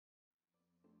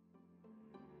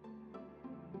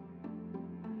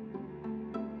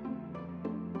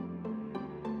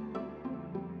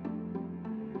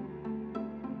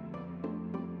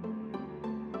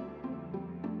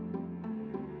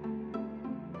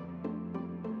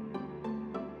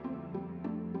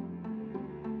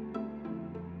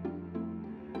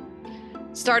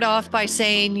start off by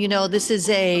saying, this is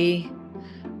a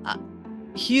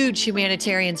huge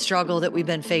humanitarian struggle that we've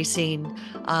been facing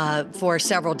for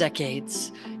several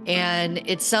decades. And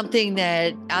it's something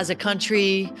that as a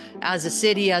country, as a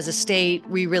city, as a state,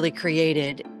 we really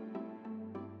created.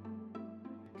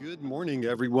 Good morning,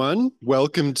 everyone.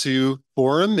 Welcome to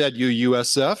Forum at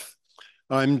UUSF.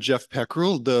 I'm Jeff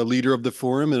Peckrell, the leader of the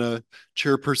forum and a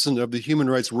chairperson of the Human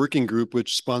Rights Working Group,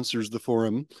 which sponsors the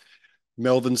forum.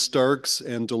 Melvin Starks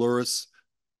and Dolores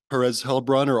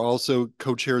Perez-Helbron are also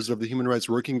co-chairs of the Human Rights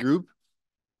Working Group.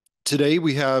 Today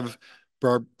we have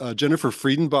Jennifer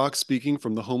Friedenbach speaking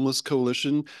from the Homeless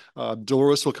Coalition.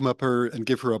 Dolores will come up here and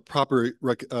give her a proper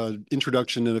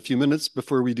introduction in a few minutes.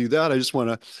 Before we do that, I just want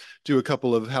to do a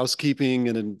couple of housekeeping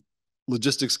and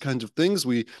logistics kinds of things.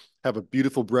 We have a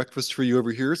beautiful breakfast for you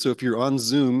over here. So if you're on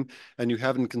Zoom and you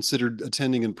haven't considered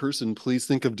attending in person, please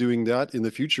think of doing that in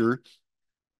the future.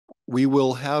 We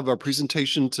will have our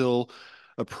presentation till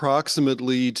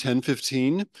approximately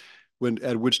 10:15,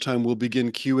 at which time we'll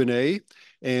begin Q&A.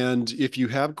 And if you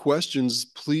have questions,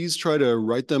 please try to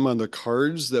write them on the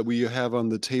cards that we have on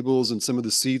the tables and some of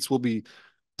the seats. We'll be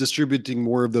distributing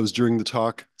more of those during the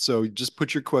talk. So just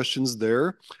put your questions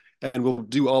there, and we'll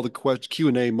do all the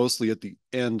Q&A mostly at the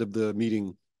end of the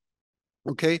meeting.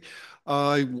 Okay,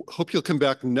 I hope you'll come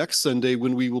back next Sunday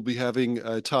when we will be having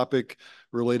a topic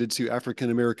related to African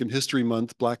American History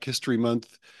Month, Black History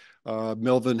Month.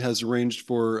 Melvin has arranged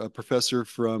for a professor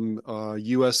from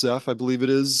USF, I believe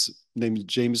it is, named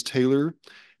James Taylor,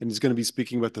 and he's going to be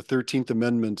speaking about the 13th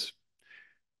Amendment.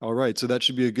 All right, so that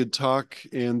should be a good talk.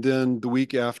 And then the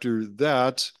week after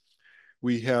that,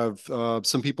 we have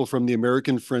some people from the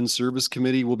American Friends Service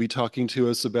Committee will be talking to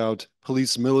us about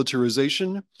police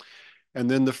militarization. And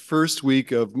then the first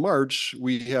week of March,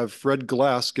 we have Fred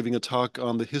Glass giving a talk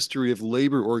on the history of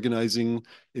labor organizing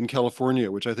in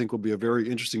California, which I think will be a very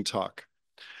interesting talk.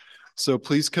 So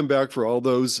please come back for all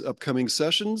those upcoming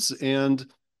sessions. And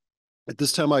at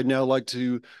this time, I'd now like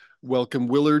to welcome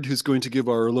Willard, who's going to give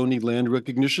our Ohlone land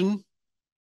recognition.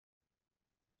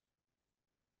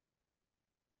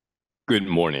 Good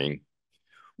morning.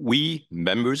 We,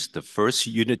 members of the First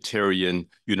Unitarian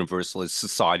Universalist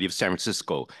Society of San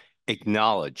Francisco,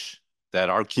 acknowledge that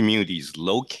our community is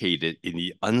located in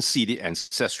the unceded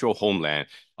ancestral homeland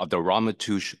of the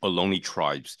Ramaytush Ohlone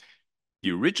tribes,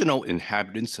 the original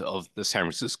inhabitants of the San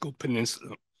Francisco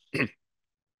Peninsula.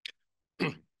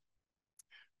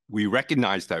 We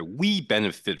recognize that we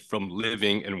benefit from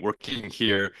living and working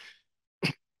here,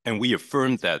 and we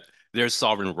affirm that their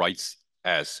sovereign rights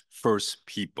as First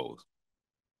People.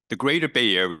 The Greater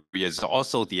Bay Area is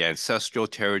also the ancestral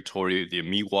territory of the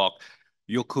Miwok,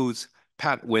 Yokos,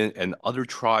 Patwin, and other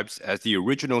tribes. As the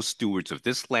original stewards of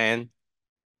this land,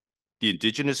 the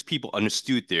indigenous people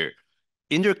understood their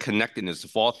interconnectedness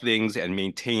of all things and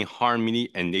maintained harmony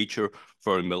and nature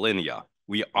for millennia.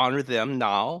 We honor them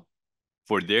now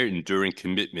for their enduring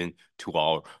commitment to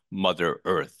our Mother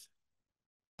Earth.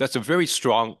 That's a very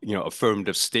strong,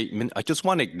 affirmative statement. I just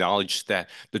want to acknowledge that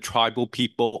the tribal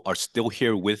people are still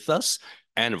here with us.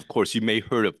 And of course, you may have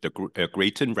heard of the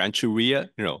Grayton Rancheria,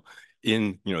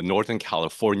 in Northern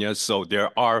California. So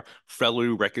there are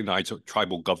federally recognized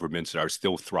tribal governments that are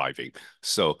still thriving.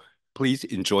 So please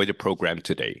enjoy the program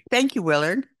today. Thank you,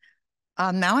 Willard.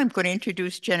 Now I'm going to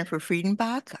introduce Jennifer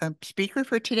Friedenbach, our speaker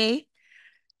for today.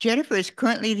 Jennifer is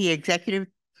currently the executive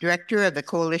director of the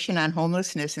Coalition on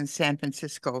Homelessness in San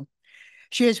Francisco.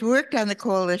 She has worked on the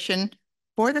coalition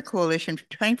for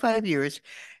 25 years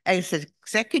as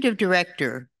executive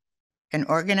director and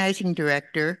organizing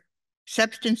director,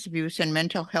 substance abuse and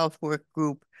mental health work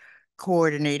group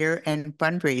coordinator, and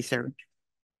fundraiser.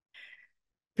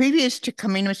 Previous to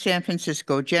coming to San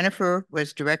Francisco, Jennifer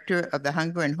was director of the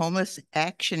Hunger and Homeless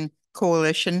Action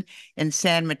Coalition in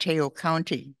San Mateo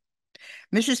County.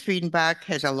 Mrs. Friedenbach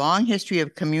has a long history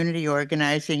of community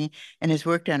organizing and has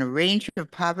worked on a range of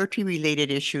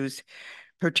poverty-related issues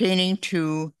pertaining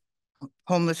to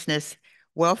homelessness,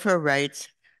 welfare rights,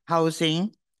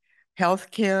 housing,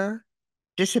 healthcare,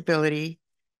 disability,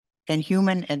 and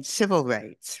human and civil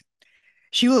rights.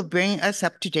 She will bring us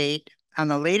up to date on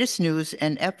the latest news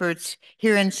and efforts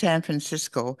here in San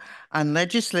Francisco on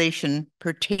legislation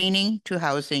pertaining to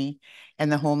housing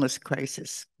and the homeless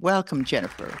crisis. Welcome,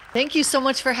 Jennifer. Thank you so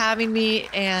much for having me,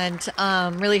 and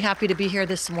really happy to be here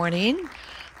this morning.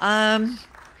 Want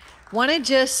to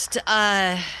just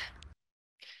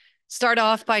start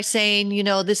off by saying,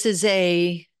 this is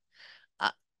a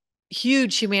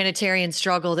huge humanitarian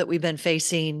struggle that we've been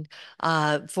facing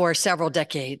for several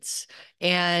decades.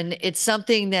 And it's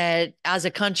something that as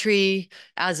a country,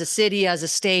 as a city, as a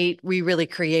state, we really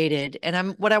created.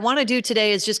 And what I want to do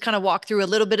today is just kind of walk through a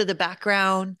little bit of the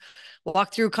background,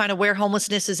 walk through kind of where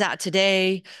homelessness is at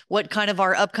today, what kind of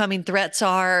our upcoming threats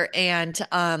are, and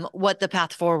what the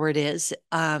path forward is,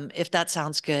 if that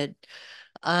sounds good.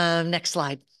 Next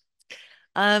slide.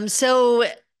 So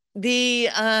the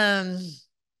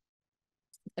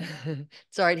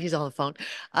sorry, he's on the phone.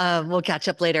 We'll catch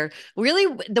up later. Really,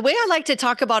 the way I like to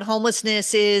talk about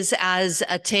homelessness is as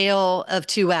a tale of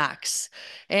two acts.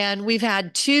 And we've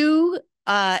had two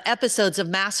episodes of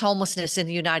mass homelessness in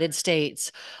the United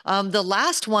States. The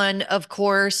last one, of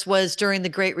course, was during the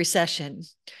Great Recession.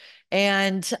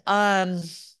 And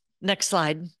next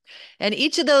slide. And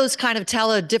each of those kind of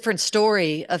tell a different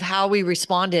story of how we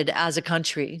responded as a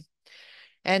country.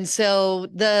 And so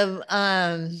the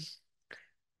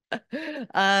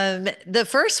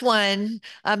first one,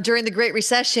 during the Great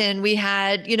Recession, we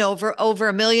had, over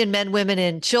 1 million men, women,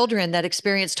 and children that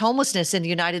experienced homelessness in the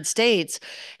United States.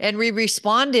 And we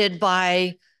responded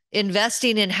by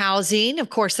investing in housing. Of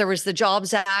course, there was the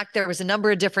Jobs Act. There was a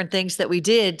number of different things that we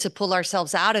did to pull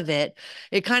ourselves out of it.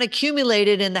 It kind of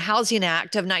accumulated in the Housing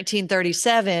Act of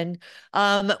 1937,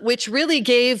 which really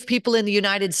gave people in the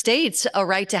United States a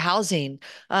right to housing,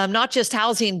 not just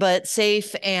housing, but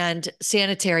safe and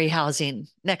sanitary housing.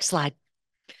 Next slide.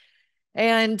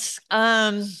 And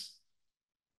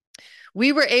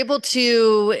we were able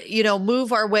to,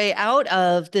 move our way out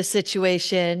of this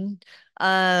situation.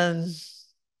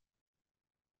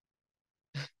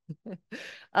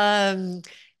 And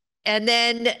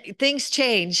then things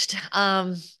changed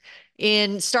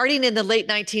starting in the late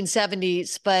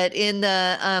 1970s, but in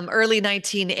the early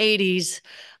 1980s,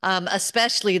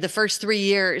 especially the first 3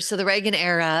 years of the Reagan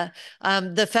era,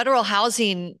 the federal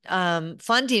housing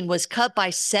funding was cut by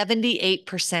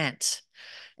 78%.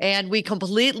 And we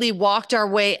completely walked our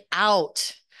way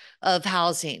out of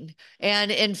housing.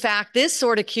 And in fact, this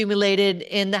sort of accumulated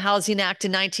in the Housing Act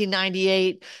in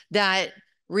 1998 that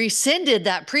rescinded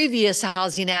that previous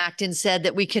Housing Act and said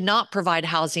that we cannot provide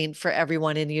housing for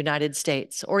everyone in the United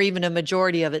States, or even a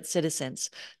majority of its citizens.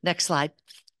 Next slide.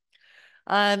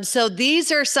 So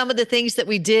these are some of the things that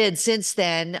we did since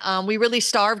then. We really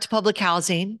starved public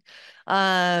housing.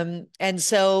 And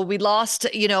so we lost,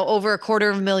 over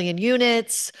 250,000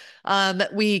 units.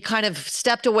 We kind of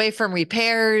stepped away from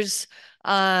repairs.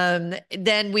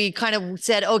 Then we kind of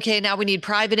said, okay, now we need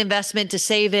private investment to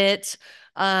save it.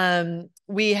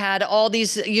 We had all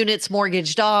these units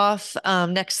mortgaged off.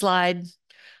 Next slide.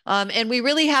 And we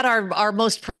really had our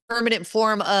most permanent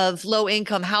form of low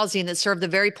income housing that served the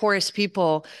very poorest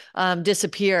people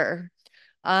disappear.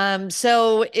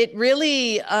 So it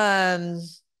really,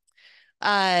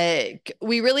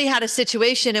 we really had a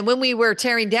situation. And when we were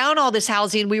tearing down all this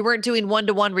housing, we weren't doing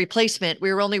one-to-one replacement.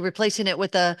 We were only replacing it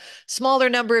with a smaller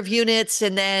number of units,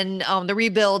 and then the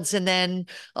rebuilds. And then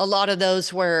a lot of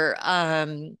those were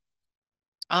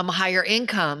higher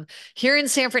income. Here in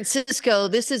San Francisco,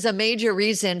 this is a major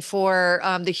reason for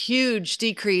the huge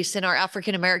decrease in our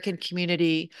African-American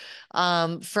community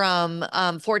from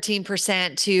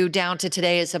 14% to down to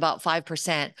today is about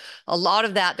 5%. A lot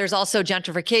of that, there's also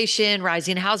gentrification,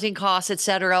 rising housing costs, et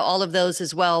cetera, all of those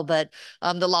as well. But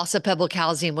the loss of public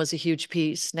housing was a huge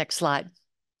piece. Next slide.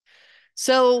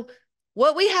 So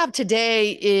what we have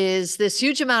today is this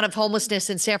huge amount of homelessness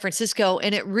in San Francisco,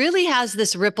 and it really has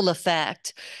this ripple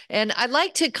effect. And I'd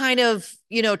like to kind of,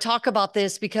 talk about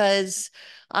this because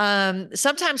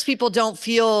sometimes people don't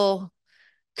feel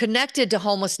connected to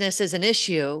homelessness as an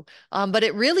issue, but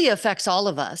it really affects all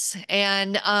of us.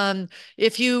 And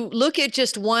if you look at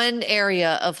just one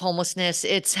area of homelessness,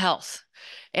 it's health.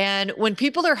 And when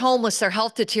people are homeless, their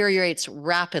health deteriorates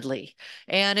rapidly.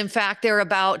 And in fact, they're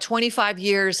about 25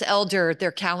 years elder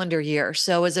their calendar year.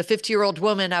 So as a 50-year-old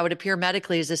woman, I would appear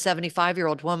medically as a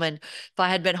 75-year-old woman if I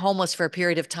had been homeless for a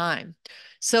period of time.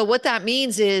 So what that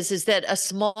means is that a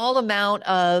small amount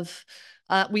of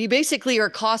we basically are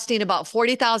costing about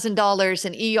 $40,000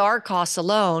 in ER costs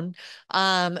alone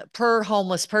per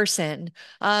homeless person.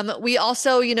 We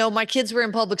also, my kids were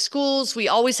in public schools. We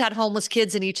always had homeless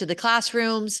kids in each of the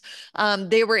classrooms.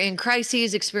 They were in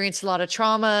crises, experienced a lot of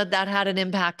trauma. That had an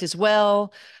impact as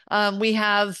well. We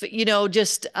have,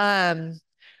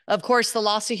 of course, the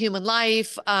loss of human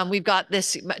life. We've got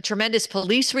this tremendous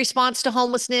police response to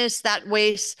homelessness that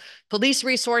wastes police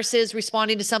resources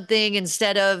responding to something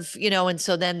instead of, and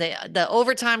so then the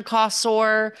overtime costs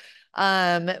soar.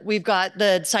 We've got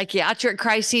the psychiatric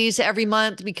crises every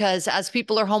month because as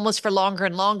people are homeless for longer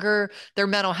and longer, their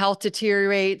mental health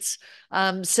deteriorates.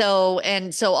 So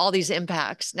all these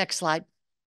impacts. Next slide.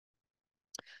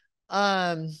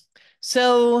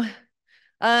 So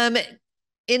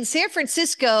in San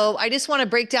Francisco, I just want to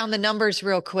break down the numbers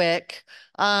real quick.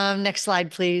 Next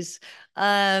slide, please.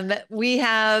 We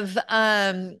have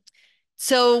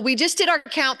so we just did our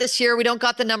count this year. We don't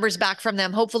got the numbers back from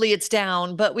them. Hopefully it's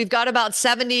down, but we've got about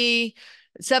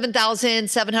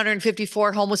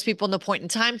 77,754 homeless people in the point in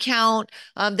time count.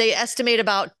 They estimate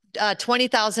about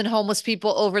 20,000 homeless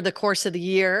people over the course of the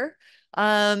year.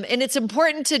 And it's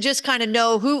important to just kind of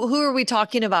know who are we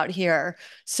talking about here.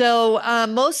 So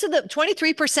most of the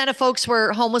 23% of folks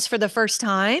were homeless for the first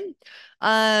time.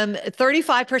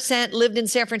 35% lived in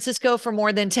San Francisco for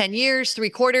more than 10 years.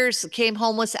 3/4 came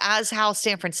homeless as house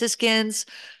San Franciscans.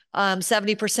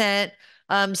 70%.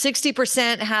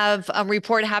 60% have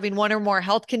report having one or more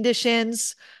health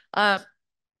conditions. And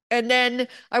then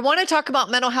I want to talk about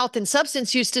mental health and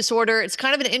substance use disorder. It's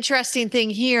kind of an interesting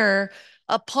thing here.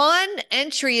 Upon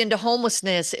entry into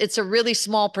homelessness, it's a really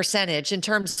small percentage in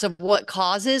terms of what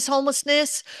causes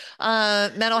homelessness.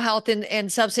 Mental health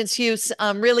and substance use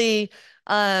really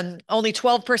only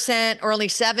 12% or only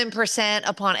 7%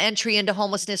 upon entry into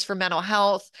homelessness for mental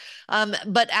health.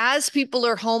 But as people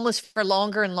are homeless for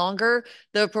longer and longer,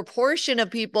 the proportion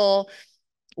of people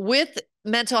with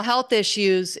mental health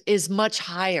issues is much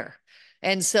higher.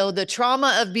 And so the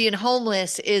trauma of being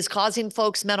homeless is causing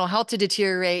folks' mental health to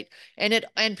deteriorate, and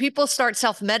people start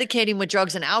self-medicating with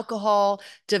drugs and alcohol,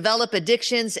 develop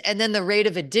addictions, and then the rate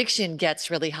of addiction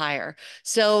gets really higher.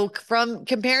 So from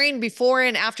comparing before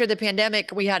and after the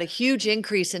pandemic, we had a huge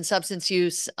increase in substance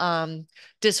use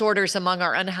disorders among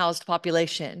our unhoused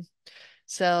population.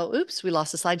 So, oops, we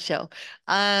lost the slideshow.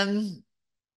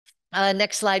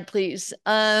 Next slide, please.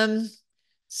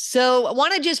 So I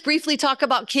want to just briefly talk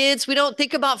about kids. We don't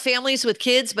think about families with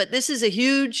kids, but this is a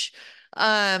huge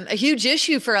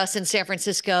issue for us in San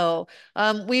Francisco.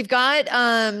 We've got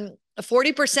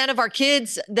 40% of our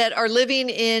kids that are living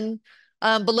in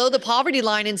below the poverty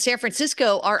line in San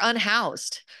Francisco are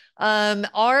unhoused.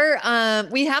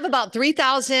 We have about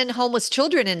 3,000 homeless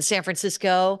children in San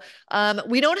Francisco.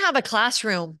 We don't have a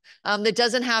classroom that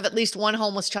doesn't have at least one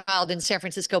homeless child in San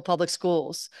Francisco public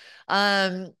schools.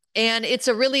 And it's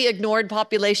a really ignored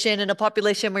population and a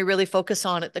population we really focus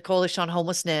on at the Coalition on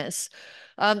Homelessness.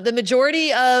 The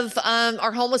majority of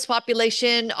our homeless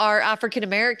population are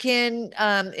African-American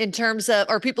in terms of,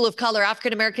 or people of color.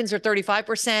 African-Americans are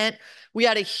 35%. We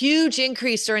had a huge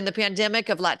increase during the pandemic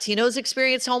of Latinos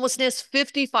experience homelessness,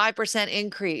 55%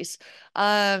 increase.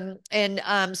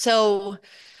 So,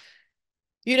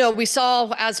 you know, we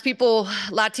saw as people,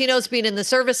 Latinos being in the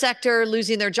service sector,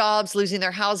 losing their jobs, losing their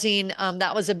housing,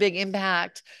 that was a big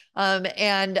impact.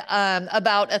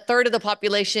 About a third of the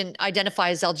population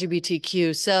identifies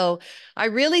LGBTQ. So I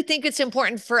really think it's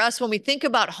important for us when we think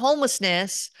about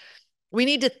homelessness, we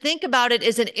need to think about it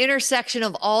as an intersection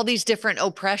of all these different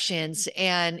oppressions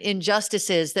and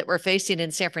injustices that we're facing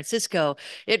in San Francisco.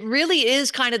 It really is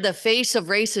kind of the face of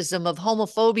racism, of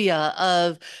homophobia,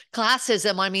 of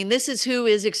classism. I mean, this is who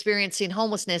is experiencing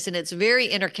homelessness, and it's very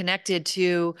interconnected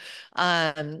to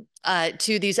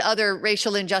these other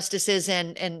racial injustices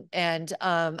and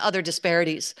other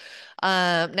disparities.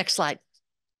 Next slide.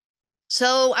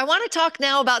 So I want to talk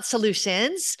now about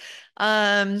solutions.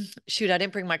 Shoot, I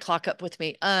didn't bring my clock up with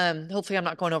me. Hopefully I'm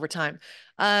not going over time.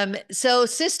 So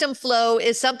system flow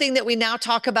is something that we now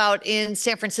talk about in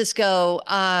San Francisco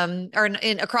or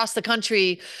across the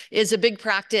country is a big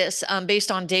practice based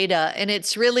on data. And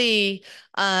it's really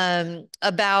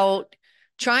about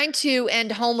trying to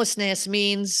end homelessness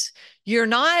means you're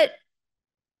not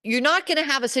going to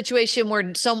have a situation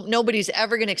where nobody's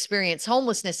ever going to experience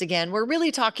homelessness again. We're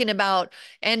really talking about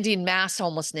ending mass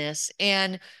homelessness.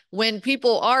 And when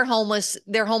people are homeless,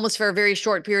 they're homeless for a very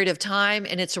short period of time,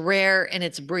 and it's rare and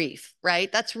it's brief,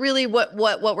 right? That's really what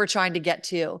we're trying to get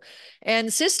to.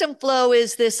 And system flow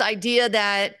is this idea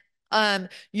that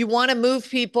you want to move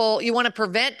people, you want to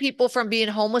prevent people from being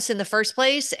homeless in the first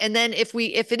place. And then if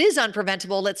it is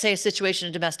unpreventable, let's say a situation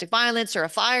of domestic violence or a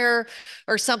fire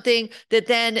or something, that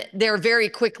then they're very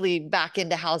quickly back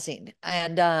into housing.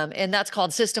 And that's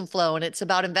called system flow. And it's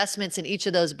about investments in each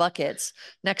of those buckets.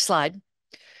 Next slide.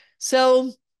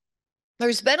 So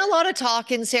there's been a lot of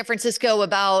talk in San Francisco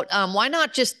about why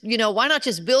not just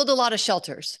build a lot of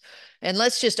shelters, and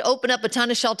let's just open up a ton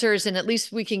of shelters and at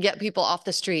least we can get people off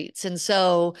the streets. And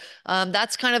so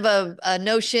that's kind of a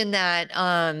notion that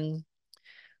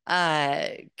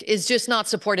is just not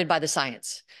supported by the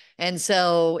science. And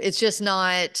so it's just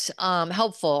not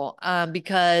helpful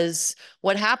because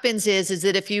what happens is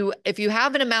that if you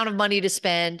have an amount of money to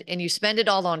spend and you spend it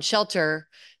all on shelter,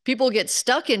 people get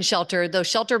stuck in shelter, those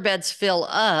shelter beds fill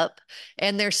up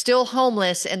and they're still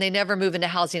homeless and they never move into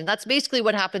housing. That's basically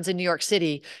what happens in New York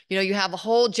City. You know, you have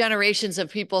whole generations of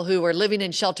people who are living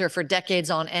in shelter for decades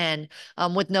on end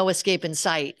with no escape in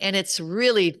sight. And it's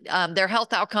really, their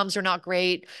health outcomes are not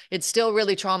great. It's still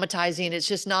really traumatizing. It's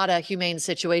just not a humane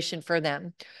situation for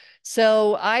them.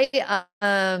 So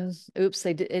oops,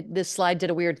 this slide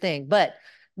did a weird thing, but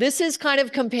this is kind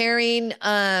of comparing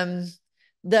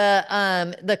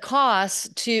the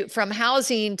cost from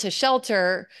housing to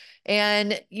shelter.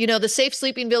 And, you know, the safe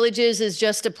sleeping villages is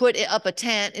just to put up a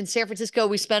tent. In San Francisco,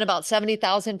 we spent about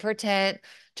 $70,000 per tent,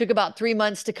 took about 3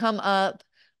 months to come up.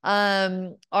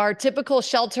 Our typical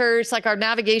shelters, like our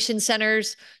navigation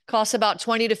centers, cost about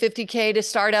 20 to 50K to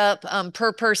start up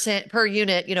per person, per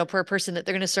unit, you know, per person that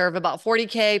they're going to serve, about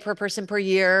 40K per person per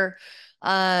year.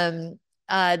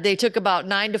 They took about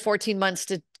 9 to 14 months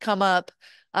to come up.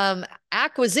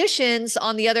 Acquisitions,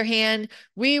 on the other hand,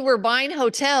 we were buying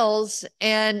hotels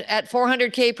and at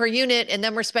 400K per unit, and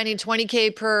then we're spending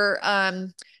 20K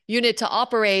per unit to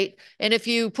operate. And if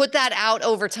you put that out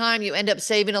over time, you end up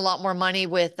saving a lot more money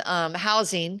with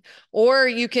housing, or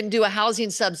you can do a housing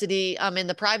subsidy in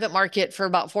the private market for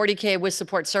about 40K with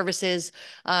support services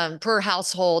per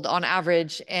household on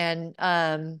average, and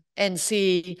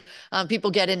see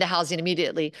people get into housing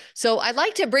immediately. So I'd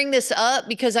like to bring this up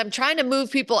because I'm trying to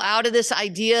move people out of this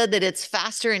idea that it's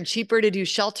faster and cheaper to do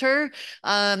shelter.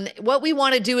 What we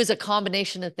want to do is a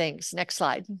combination of things. Next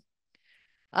slide.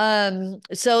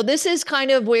 So this is kind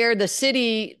of where the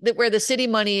city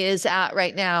money is at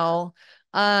right now.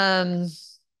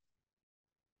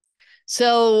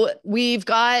 So we've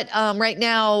got right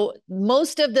now,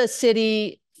 most of the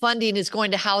city funding is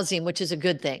going to housing, which is a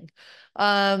good thing.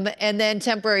 And then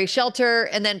temporary shelter,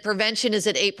 and then prevention is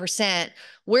at 8%.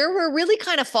 Where we're really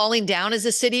kind of falling down as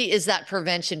a city is that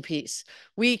prevention piece.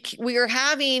 We are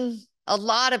having a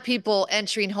lot of people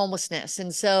entering homelessness.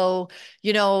 And so,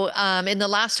 you know, in the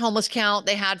last homeless count,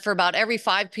 they had for about every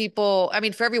 5 people, I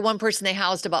mean, for every 1 person they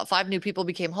housed, about 5 new people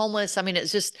became homeless. I mean,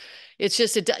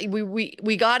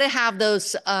 we got to have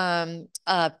those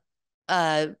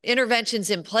interventions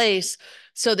in place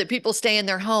so that people stay in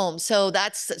their homes. So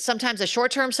that's sometimes a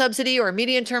short-term subsidy or a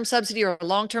medium-term subsidy or a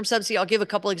long-term subsidy. I'll give a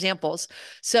couple examples.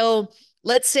 So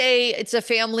let's say it's a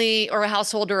family or a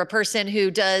household or a person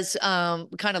who does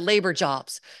kind of labor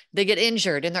jobs. They get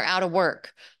injured and they're out of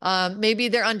work. Maybe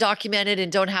they're undocumented and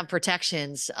don't have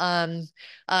protections.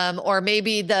 Or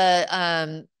maybe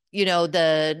the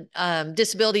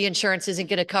disability insurance isn't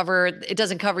going to cover, it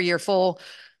doesn't cover your full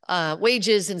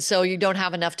wages, and so you don't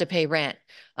have enough to pay rent.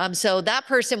 So that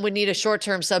person would need a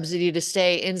short-term subsidy to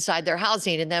stay inside their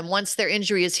housing. And then once their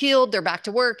injury is healed, they're back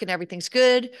to work and everything's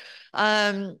good.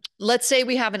 Let's say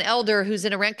we have an elder who's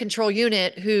in a rent control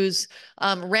unit whose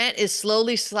rent is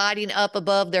slowly sliding up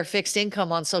above their fixed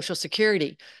income on Social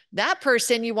Security. That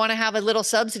person, you want to have a little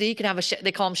subsidy. You can have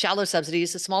they call them shallow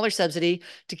subsidies, a smaller subsidy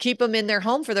to keep them in their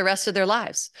home for the rest of their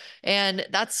lives. And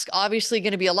that's obviously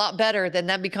going to be a lot better than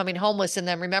them becoming homeless. And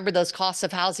then remember those costs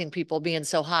of housing people being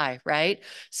so high, right?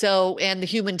 So, and the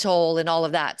human toll and all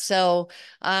of that. So,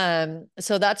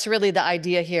 so that's really the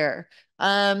idea here.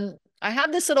 I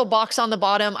have this little box on the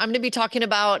bottom. I'm going to be talking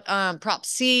about Prop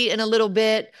C in a little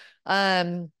bit.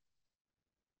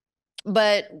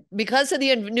 But because of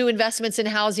the new investments in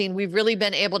housing, we've really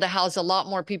been able to house a lot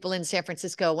more people in San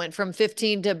Francisco. Went from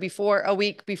 15 to a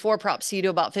week before Prop C to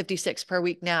about 56 per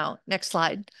week now. Next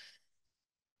slide.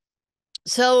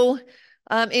 So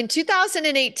in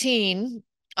 2018,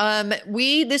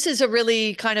 this is a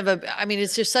really kind of I mean,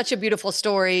 it's just such a beautiful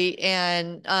story.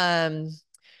 And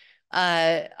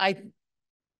I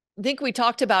think we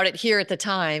talked about it here at the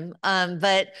time,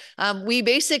 but we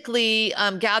basically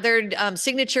gathered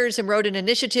signatures and wrote an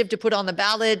initiative to put on the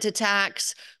ballot to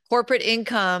tax corporate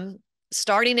income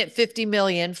starting at 50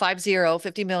 million,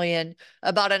 50 million,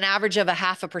 about an average of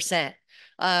 0.5%.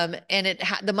 And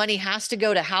the money has to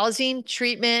go to housing,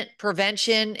 treatment,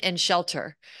 prevention, and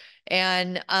shelter.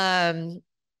 And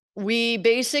we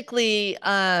basically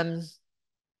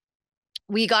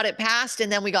we got it passed, and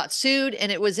then we got sued,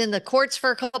 and it was in the courts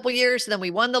for a couple of years. And then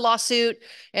we won the lawsuit,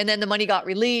 and then the money got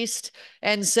released.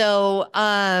 And so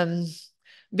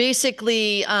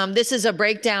basically, this is a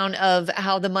breakdown of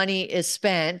how the money is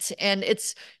spent. And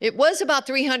it was about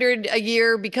 300 a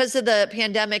year. Because of the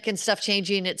pandemic and stuff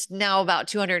changing, it's now about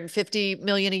 250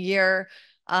 million a year.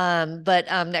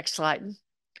 Next slide.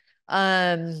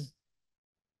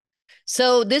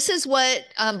 So this is what,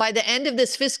 by the end of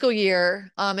this fiscal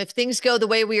year, if things go the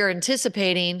way we are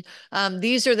anticipating,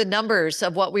 these are the numbers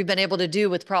of what we've been able to do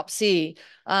with Prop C.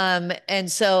 And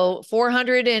so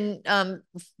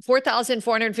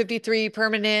 4,453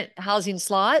 permanent housing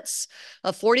slots,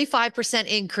 a 45%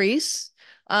 increase,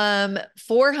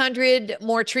 400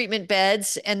 more treatment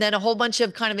beds, and then a whole bunch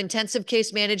of kind of intensive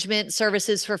case management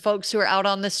services for folks who are out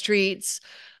on the streets.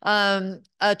 A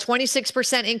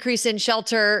 26% increase in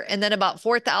shelter, and then about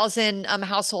 4,000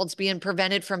 households being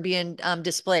prevented from being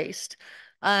displaced.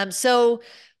 So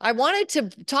I wanted to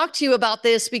talk to you about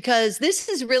this because this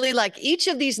is really like each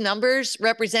of these numbers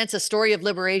represents a story of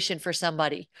liberation for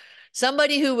somebody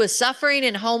who was suffering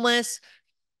and homeless.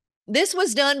 This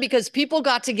was done because people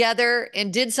got together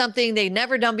and did something they'd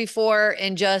never done before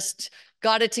and just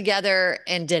got it together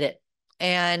and did it.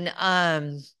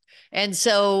 And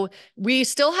so we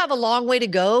still have a long way to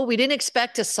go. We didn't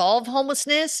expect to solve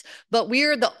homelessness, but we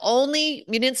are the only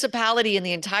municipality in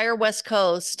the entire West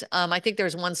Coast. I think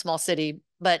there's one small city,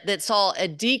 but that saw a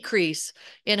decrease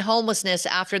in homelessness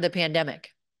after the pandemic.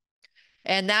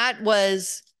 And that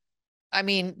was, I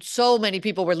mean, so many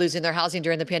people were losing their housing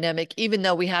during the pandemic, even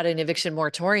though we had an eviction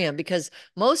moratorium, because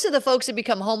most of the folks that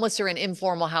become homeless are in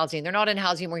informal housing. They're not in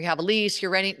housing where you have a lease,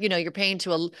 you're renting, you're paying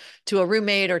to a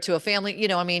roommate or to a family,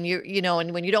 I mean,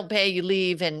 and when you don't pay, you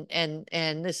leave, and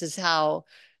this is how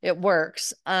it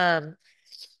works.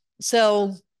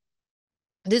 So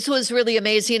this was really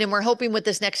amazing. And we're hoping with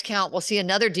this next count, we'll see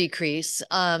another decrease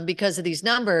because of these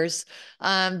numbers.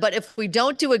 But if we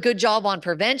don't do a good job on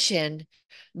prevention,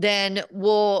 then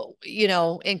we'll,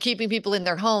 and keeping people in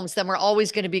their homes, then we're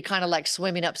always going to be kind of like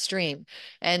swimming upstream.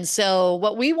 And so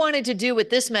what we wanted to do with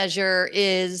this measure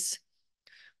is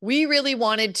we really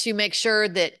wanted to make sure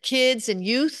that kids and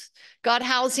youth got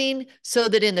housing so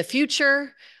that in the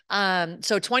future,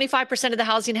 so 25% of the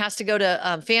housing has to go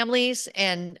to families,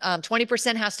 and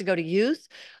 20% has to go to youth,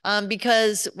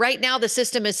 because right now the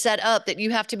system is set up that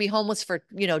you have to be homeless for,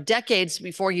 decades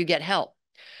before you get help.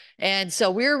 And so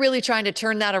we're really trying to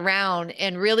turn that around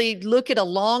and really look at a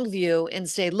long view and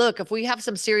say, look, if we have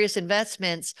some serious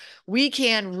investments, we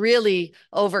can really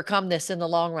overcome this in the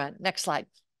long run. Next slide.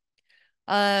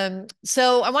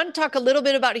 So I want to talk a little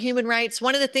bit about human rights.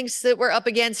 One of the things that we're up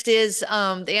against is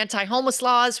the anti-homeless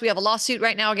laws. We have a lawsuit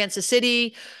right now against the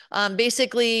city.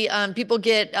 Basically, people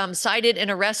get cited and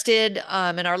arrested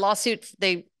in our lawsuit,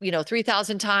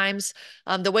 3,000 times.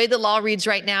 The way the law reads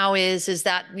right now is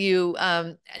that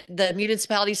the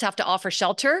municipalities have to offer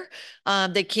shelter.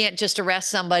 They can't just arrest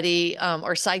somebody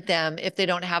or cite them if they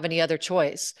don't have any other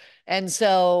choice. And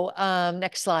so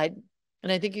next slide.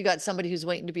 And I think you got somebody who's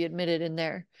waiting to be admitted in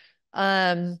there.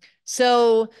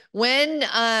 So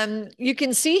when you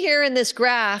can see here in this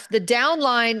graph, the down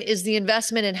line is the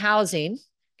investment in housing.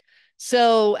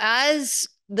 So as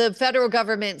the federal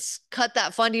government's cut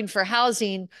that funding for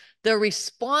housing, the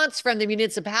response from the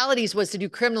municipalities was to do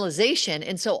criminalization.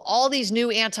 And so all these new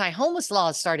anti-homeless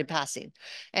laws started passing.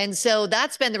 And so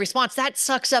that's been the response. That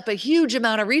sucks up a huge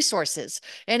amount of resources.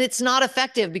 And it's not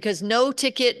effective because no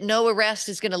ticket, no arrest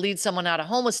is going to lead someone out of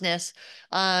homelessness.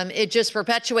 It just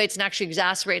perpetuates and actually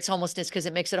exacerbates homelessness because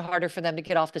it makes it harder for them to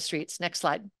get off the streets. Next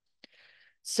slide.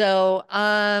 So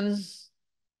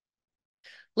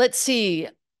let's see.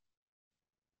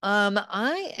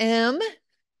 Oh,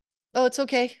 it's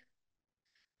okay.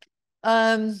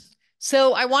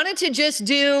 So I wanted to just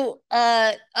do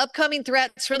upcoming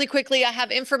threats really quickly. I have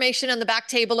information on the back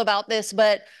table about this,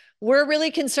 but we're really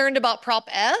concerned about Prop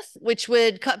F, which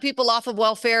would cut people off of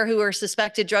welfare who are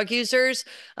suspected drug users.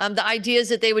 The idea is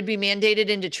that they would be mandated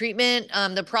into treatment.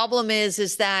 The problem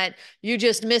is that you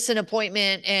just miss an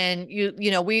appointment, and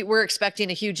we're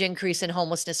expecting a huge increase in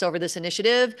homelessness over this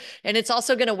initiative. And it's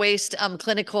also going to waste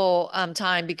clinical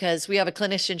time because we have a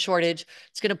clinician shortage.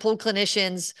 It's going to pull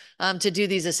clinicians to do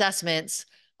these assessments.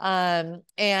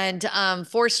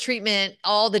 Forced treatment,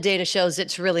 all the data shows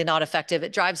it's really not effective.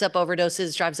 It drives up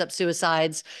overdoses, drives up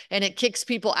suicides, and it kicks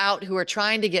people out who are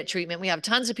trying to get treatment. We have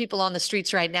tons of people on the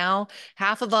streets right now.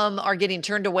 Half of them are getting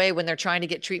turned away when they're trying to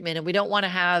get treatment. And we don't want to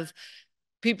have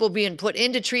people being put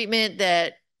into treatment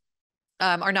that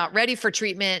are not ready for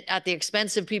treatment at the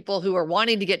expense of people who are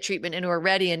wanting to get treatment and who are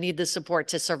ready and need the support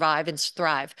to survive and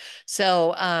thrive.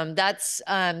 So that's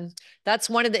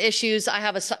one of the issues. I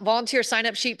have a volunteer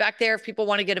sign-up sheet back there if people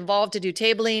want to get involved to do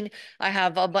tabling. I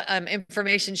have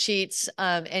information sheets,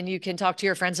 and you can talk to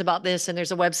your friends about this, and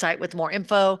there's a website with more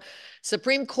info.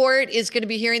 Supreme Court is going to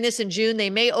be hearing this in June. They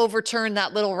may overturn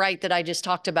that little right that I just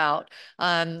talked about,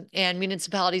 and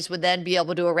municipalities would then be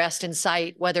able to arrest and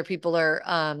cite whether people are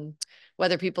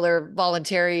whether people are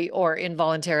voluntary or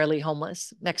involuntarily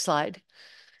homeless. Next slide.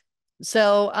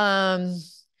 So,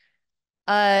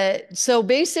 so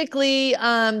basically,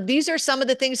 these are some of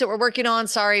the things that we're working on.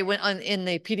 Sorry, in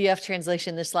the PDF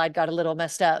translation, this slide got a little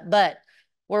messed up, but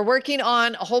we're working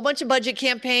on a whole bunch of budget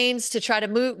campaigns to try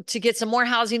to get some more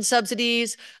housing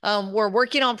subsidies. We're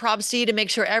working on Prop C to make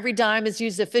sure every dime is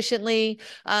used efficiently.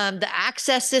 The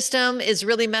access system is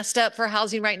really messed up for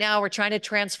housing right now. We're trying to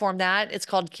transform that. It's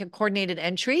called coordinated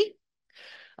entry.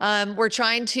 We're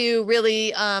trying to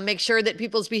really make sure that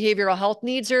people's behavioral health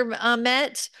needs are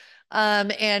met.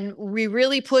 And we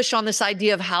really push on this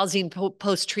idea of housing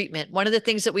post-treatment. One of the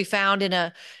things that we found in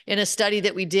a study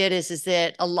that we did is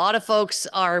that a lot of folks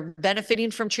are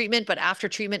benefiting from treatment, but after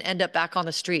treatment end up back on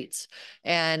the streets.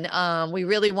 And we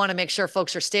really want to make sure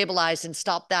folks are stabilized and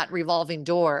stop that revolving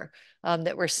door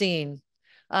that we're seeing.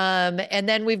 And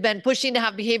then we've been pushing to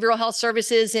have behavioral health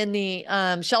services in the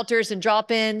shelters and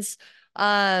drop-ins.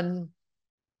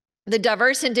 The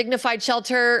diverse and dignified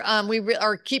shelter, we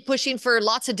are keep pushing for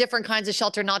lots of different kinds of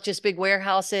shelter, not just big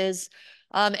warehouses.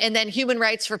 And then human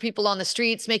rights for people on the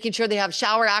streets, making sure they have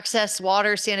shower access,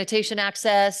 water, sanitation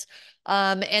access,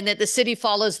 and that the city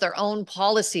follows their own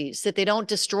policies, that they don't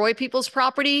destroy people's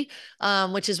property,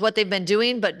 which is what they've been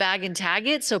doing, but bag and tag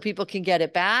it so people can get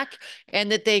it back,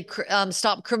 and that they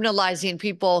stop criminalizing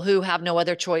people who have no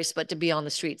other choice but to be on the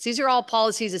streets. These are all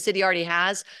policies the city already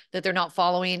has that they're not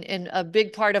following, and a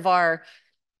big part of our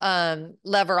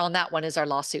lever on that one is our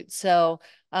lawsuit. So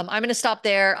I'm going to stop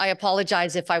there. I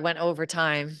apologize if I went over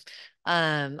time.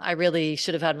 I really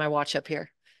should have had my watch up here.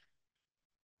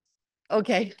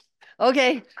 Okay.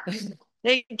 Okay.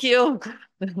 Thank you.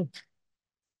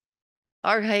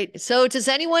 All right. So does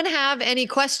anyone have any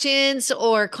questions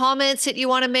or comments that you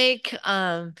want to make?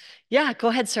 Yeah, go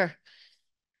ahead, sir.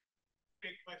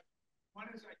 Big question. One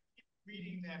is I keep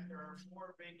reading that there are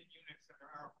more vacant units than there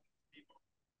are people.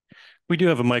 We do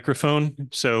have a microphone,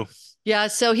 so. Yeah,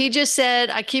 so he just said,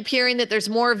 I keep hearing that there's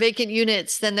more vacant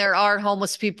units than there are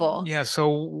homeless people. Yeah, so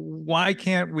why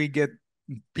can't we get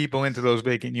people into those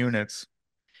vacant units?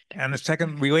 And the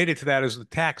second related to that is the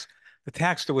tax. The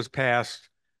tax that was passed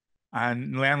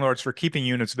on landlords for keeping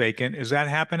units vacant. Is that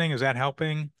happening? Is that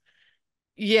helping?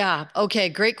 Yeah. Okay.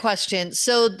 Great question.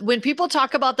 So when people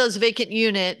talk about those vacant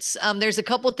units, there's a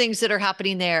couple things that are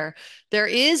happening there. There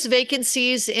is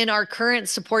vacancies in our current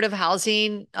supportive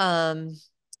housing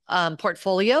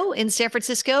portfolio in San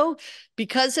Francisco.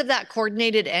 Because of that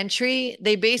coordinated entry,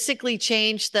 they basically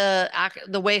changed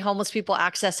the way homeless people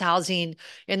access housing,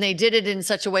 and they did it in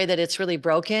such a way that it's really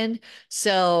broken.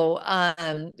 So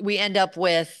we end up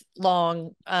with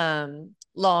long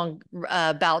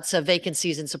bouts of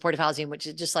vacancies in supportive housing, which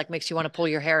is just like makes you want to pull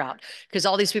your hair out, because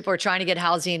all these people are trying to get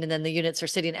housing and then the units are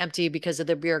sitting empty because of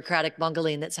the bureaucratic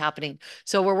bungling that's happening.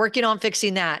 So we're working on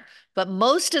fixing that. But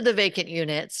most of the vacant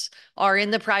units are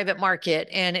in the private market,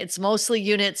 and it's mostly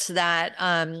units that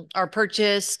are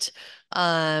purchased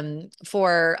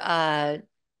for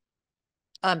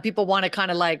people want to kind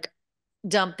of like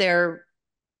dump their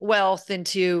wealth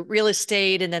into real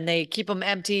estate, and then they keep them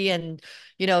empty. And,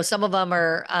 you know, some of them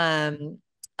are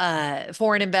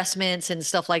foreign investments and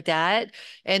stuff like that.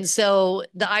 And so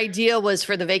the idea was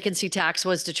for the vacancy tax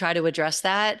was to try to address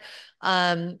that.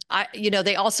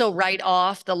 They also write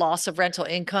off the loss of rental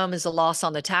income as a loss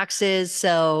on the taxes.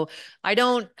 So I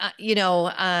don't know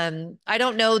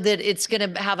that it's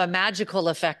going to have a magical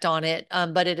effect on it,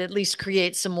 but it at least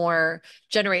generates some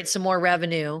more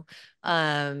revenue.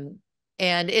 And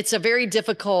it's a very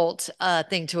difficult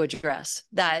thing to address,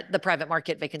 that the private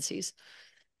market vacancies.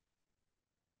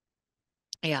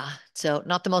 Yeah, so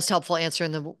not the most helpful answer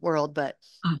in the world, but.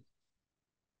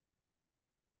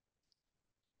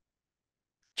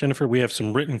 Jennifer, we have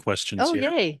some written questions Oh, here.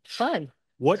 yay, fun.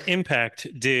 What impact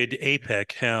did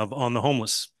APEC have on the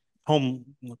homeless? On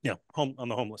the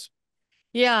homeless?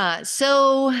 Yeah,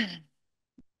 so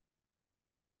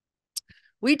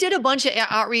we did a bunch of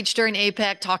outreach during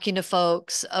APEC talking to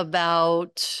folks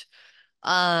about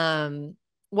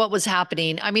what was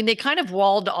happening. I mean, they kind of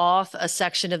walled off a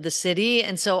section of the city.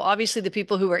 And so obviously the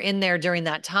people who were in there during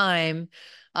that time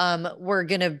we're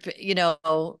going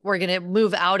to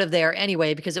move out of there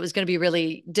anyway, because it was going to be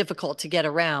really difficult to get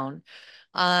around.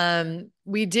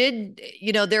 We did,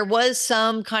 there was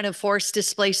some kind of forced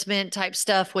displacement type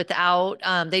stuff without,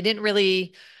 they didn't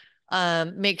really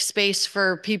make space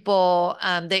for people.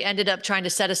 They ended up trying to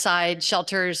set aside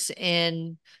shelter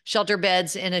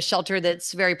beds in a shelter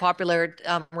that's very popular,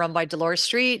 run by Dolores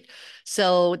Street.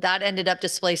 So that ended up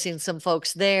displacing some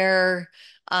folks there.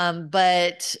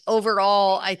 But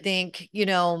overall, I think,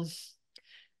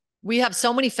 we have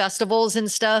so many festivals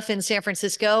and stuff in San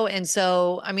Francisco. And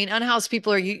so, I mean, unhoused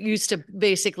people are used to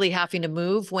basically having to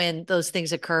move when those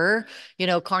things occur,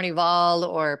 Carnival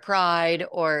or Pride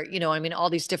or, I mean,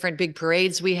 all these different big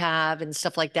parades we have and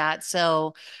stuff like that.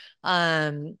 So,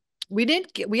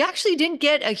 we actually didn't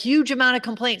get a huge amount of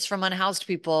complaints from unhoused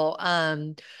people,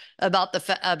 about the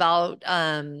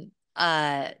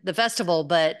festival,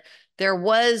 but there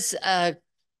was a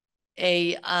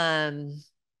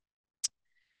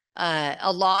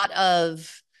lot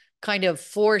of kind of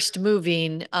forced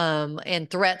moving and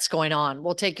threats going on.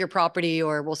 We'll take your property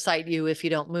or we'll cite you if you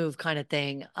don't move, kind of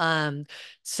thing. But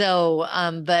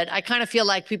I kind of feel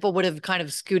like people would have kind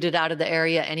of scooted out of the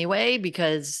area anyway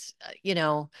because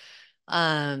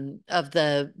of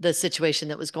the situation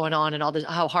that was going on and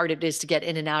how hard it is to get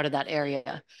in and out of that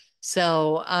area.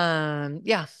 So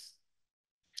yeah.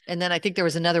 And then I think there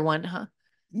was another one, huh?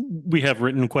 We have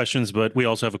written questions, but we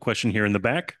also have a question here in the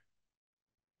back.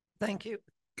 Thank you.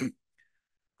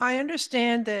 I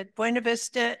understand that Buena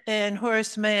Vista and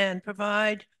Horace Mann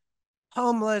provide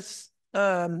homeless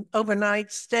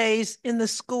overnight stays in the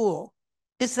school.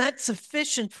 Is that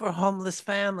sufficient for homeless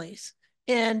families?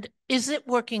 And is it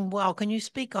working well? Can you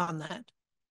speak on that?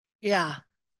 Yeah.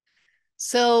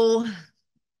 So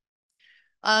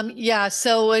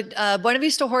Buena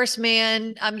Vista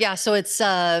Horseman, so it's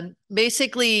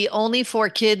basically only for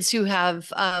kids who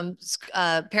have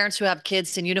parents who have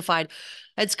kids in Unified.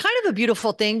 It's kind of a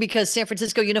beautiful thing because San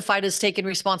Francisco Unified has taken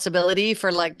responsibility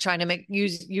for like trying to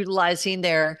utilizing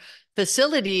their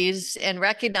facilities and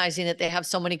recognizing that they have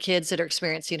so many kids that are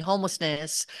experiencing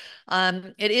homelessness.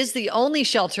 It is the only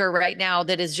shelter right now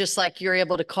that is just like you're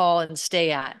able to call and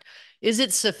stay at. Is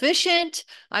it sufficient?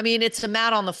 I mean, it's a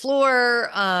mat on the floor,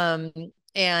 and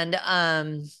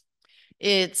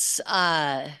it's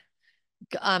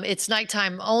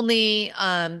nighttime only.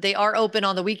 They are open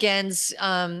on the weekends,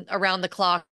 around the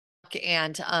clock,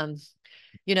 and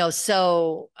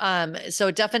so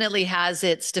it definitely has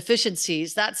its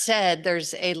deficiencies. That said,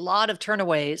 there's a lot of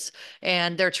turnaways,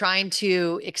 and they're trying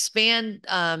to expand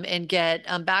and get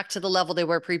back to the level they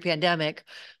were pre-pandemic,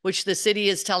 which the city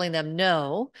is telling them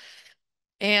no.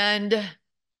 And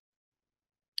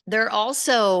they're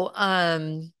also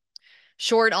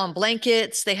short on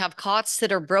blankets. They have cots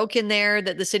that are broken there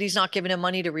that the city's not giving them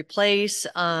money to replace.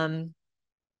 The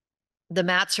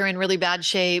mats are in really bad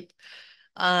shape.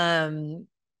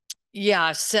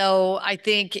 Yeah, so I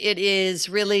think it is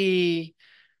really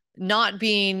not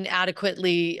being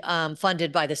adequately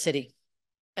funded by the city.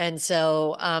 And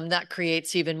so that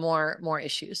creates even more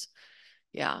issues.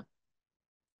 Yeah.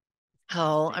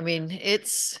 Oh, I mean,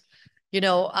 it's,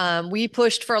 we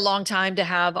pushed for a long time to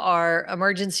have our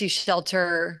emergency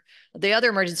shelter, the other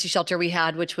emergency shelter we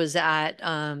had, which was at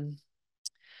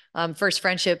First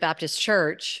Friendship Baptist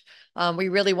Church. We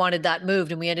really wanted that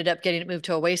moved, and we ended up getting it moved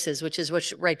to Oasis, which is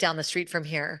right down the street from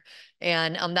here.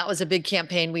 And that was a big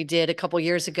campaign we did a couple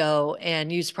years ago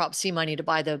and used Prop C money to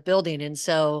buy the building. And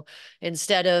so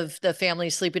instead of the family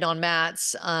sleeping on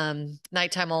mats,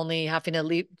 nighttime only, having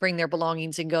to bring their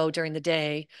belongings and go during the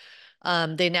day,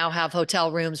 they now have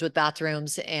hotel rooms with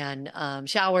bathrooms and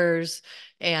showers,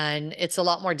 and it's a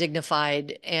lot more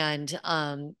dignified. And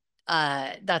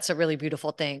that's a really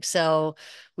beautiful thing. So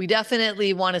we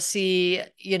definitely want to see,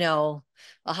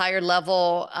 a higher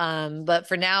level. But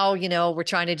for now, we're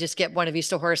trying to just get Buena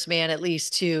Vista Horseman at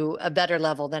least to a better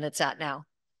level than it's at now.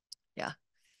 Yeah.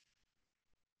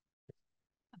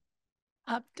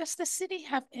 Does the city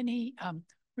have any,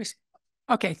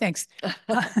 okay, thanks.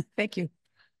 Thank you.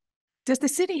 Does the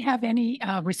city have any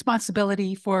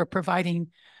responsibility for providing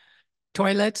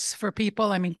toilets for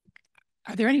people? I mean,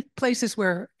 are there any places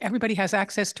where everybody has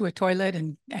access to a toilet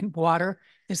and water?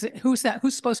 Who's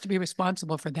supposed to be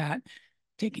responsible for that?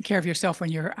 Taking care of yourself when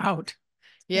you're out?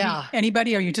 Yeah.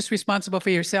 Anybody? Are you just responsible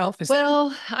for yourself?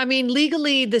 Well, I mean,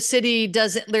 legally, the city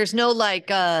doesn't, there's no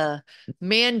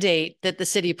mandate that the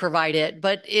city provide it,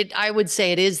 but I would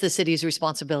say it is the city's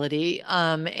responsibility,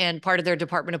 and part of their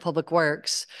Department of Public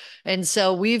Works. And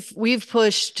so we've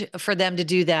pushed for them to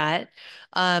do that.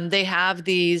 They have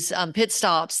these pit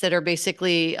stops that are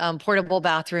basically portable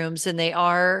bathrooms, and they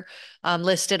are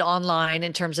listed online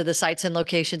in terms of the sites and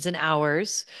locations and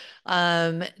hours.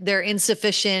 They're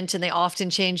insufficient, and they often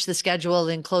change the schedule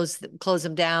and close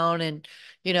them down, and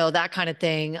that kind of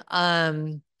thing.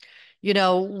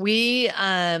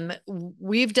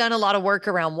 We've done a lot of work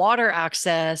around water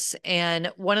access, and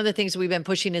one of the things we've been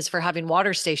pushing is for having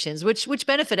water stations, which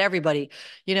benefit everybody,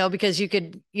 because you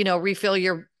could refill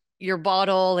your your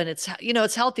bottle, and it's,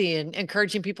 it's healthy, and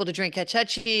encouraging people to drink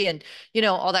Hetchy and,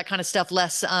 all that kind of stuff,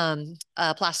 less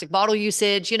plastic bottle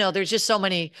usage. There's just so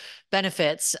many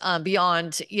benefits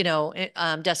beyond,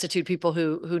 destitute people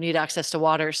who need access to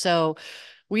water. So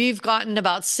we've gotten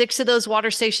about 6 of those water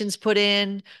stations put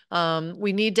in.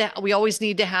 We always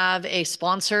need to have a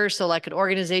sponsor. So like an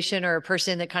organization or a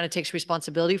person that kind of takes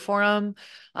responsibility for them.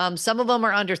 Some of them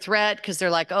are under threat because they're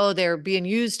like, oh, they're being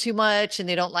used too much, and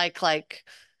they don't like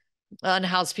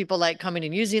unhoused people like coming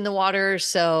and using the water.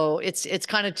 So it's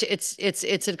kind of, it's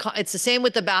the same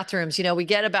with the bathrooms. We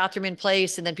get a bathroom in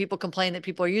place, and then people complain that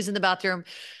people are using the bathroom.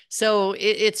 So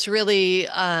it's really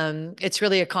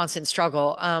a constant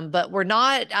struggle. But we're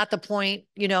not at the point,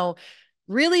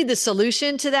 really the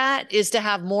solution to that is to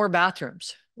have more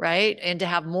bathrooms, right? And to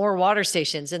have more water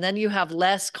stations. And then you have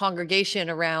less congregation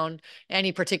around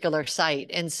any particular site.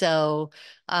 And so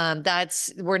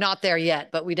we're not there yet,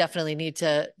 but we definitely need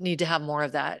to have more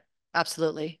of that.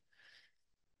 Absolutely.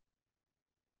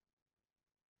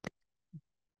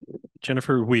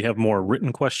 Jennifer, we have more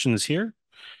written questions here.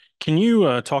 Can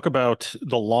you talk about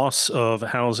the loss of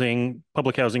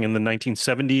public housing in the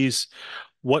 1970s?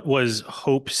 What was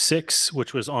Hope 6,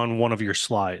 which was on one of your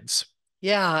slides?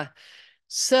 Yeah.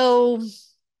 So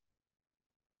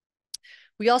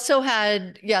we also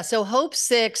had, so Hope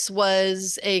 6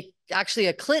 was actually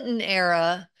a Clinton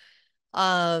era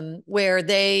where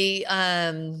they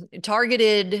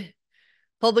targeted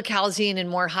public housing in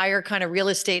more higher kind of real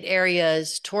estate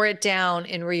areas, tore it down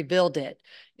and rebuild it.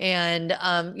 And,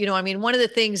 one of the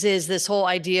things is this whole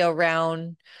idea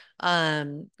around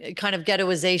kind of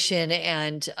ghettoization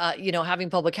and, having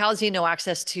public housing, no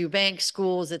access to banks,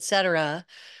 schools, et cetera.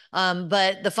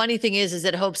 But the funny thing is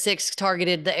that Hope 6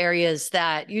 targeted the areas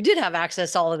that you did have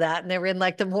access to all of that. And they were in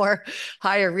like the more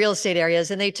higher real estate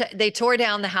areas. And they tore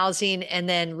down the housing and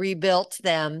then rebuilt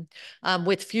them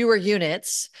with fewer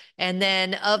units. And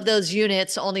then of those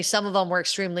units, only some of them were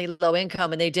extremely low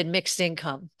income, and they did mixed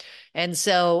income. And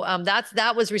so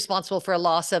that was responsible for a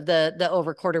loss of the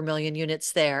over 250,000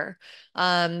 units there.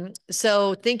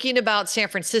 So thinking about San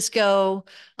Francisco,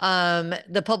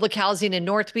 the public housing in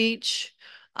North Beach,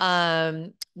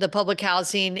 the public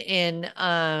housing in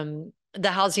the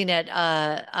housing at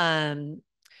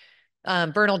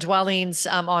Bernal Dwellings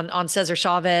on Cesar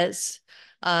Chavez,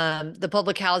 the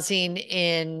public housing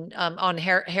in on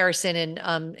Harrison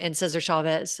and Cesar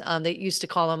Chavez. They used to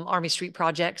call them Army Street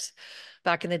projects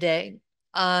back in the day.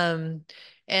 And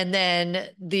then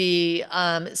the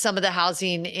some of the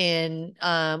housing in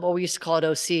well, we used to call it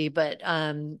OC, but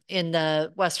in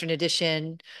the Western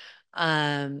Addition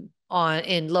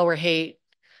in Lower Haight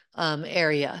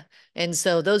area. And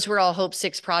so those were all Hope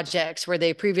 6 projects where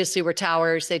they previously were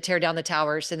towers. They tear down the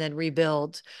towers and then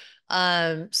rebuild.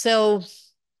 So,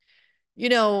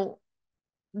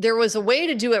 there was a way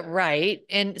to do it right.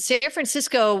 In San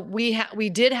Francisco, we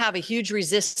did have a huge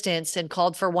resistance and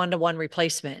called for one-to-one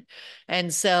replacement.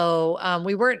 And so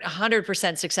we weren't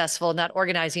 100% successful in that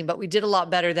organizing, but we did a lot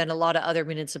better than a lot of other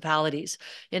municipalities.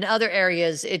 In other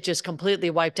areas, it just completely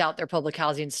wiped out their public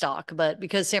housing stock. But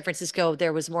because San Francisco,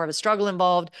 there was more of a struggle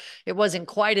involved, it wasn't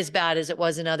quite as bad as it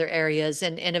was in other areas.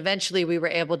 And eventually we were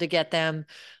able to get them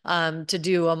to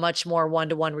do a much more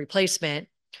one-to-one replacement.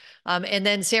 And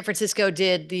then San Francisco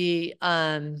did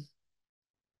Hope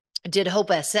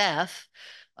SF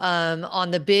on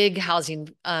the big housing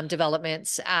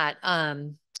developments at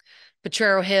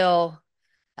Potrero Hill,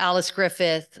 Alice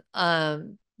Griffith,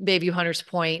 Bayview Hunters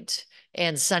Point,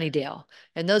 and Sunnydale.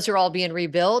 And those are all being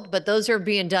rebuilt, but those are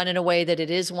being done in a way that it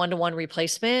is one-to-one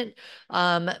replacement.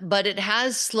 But it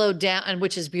has slowed down, and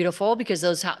which is beautiful because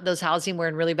those housing were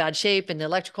in really bad shape, and the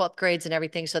electrical upgrades and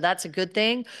everything. So that's a good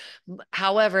thing.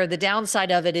 However, the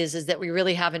downside of it is that we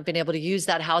really haven't been able to use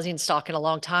that housing stock in a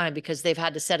long time because they've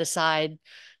had to set aside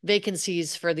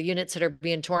vacancies for the units that are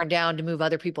being torn down to move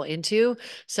other people into.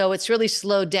 So it's really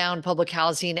slowed down public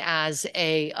housing as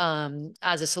a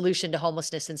solution to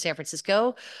homelessness in San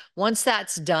Francisco. Once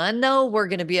that's done, though, we're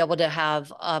going to be able to have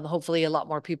hopefully a lot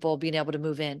more people being able to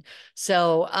move in.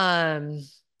 So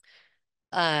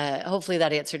hopefully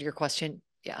that answered your question.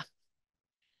 Yeah.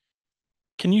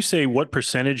 Can you say what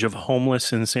percentage of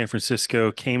homeless in San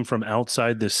Francisco came from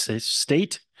outside the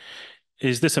state?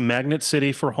 Is this a magnet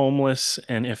city for homeless?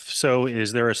 And if so,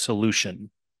 is there a solution?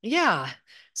 Yeah.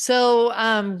 So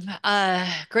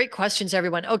great questions,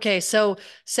 everyone. Okay, so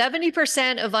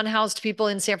 70% of unhoused people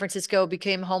in San Francisco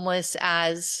became homeless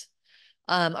as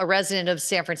a resident of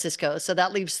San Francisco. So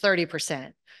that leaves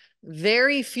 30%.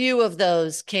 Very few of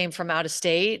those came from out of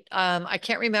state. I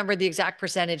can't remember the exact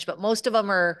percentage, but most of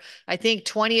them are, I think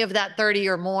 20 of that 30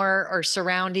 or more are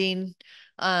surrounding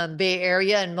Bay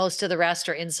Area, and most of the rest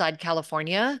are inside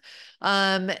California.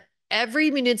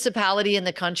 Every municipality in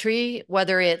the country,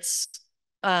 whether it's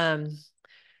Las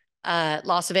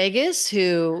Vegas,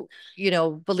 who,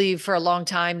 believe for a long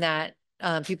time that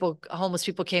homeless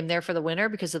people came there for the winter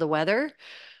because of the weather.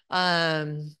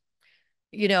 And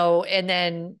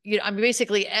then, I mean,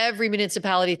 basically every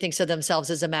municipality thinks of themselves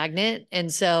as a magnet.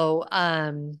 And so,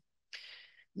 but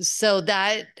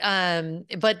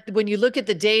when you look at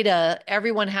the data,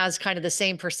 everyone has kind of the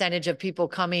same percentage of people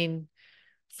coming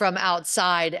from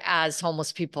outside as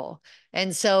homeless people.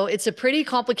 And so it's a pretty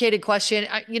complicated question.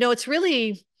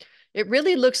 It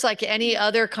really looks like any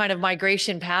other kind of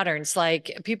migration patterns.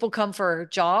 Like people come for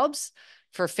jobs,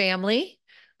 for family.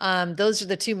 Those are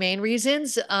the two main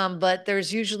reasons. But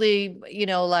there's usually,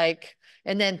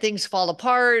 and then things fall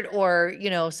apart, or,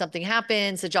 something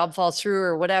happens, the job falls through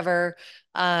or whatever.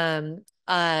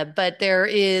 But there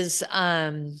is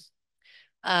a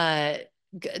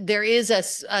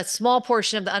small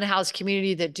portion of the unhoused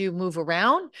community that do move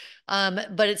around,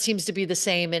 but it seems to be the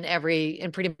same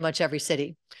in pretty much every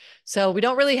city. So we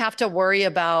don't really have to worry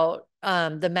about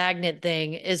the magnet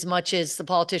thing as much as the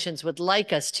politicians would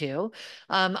like us to.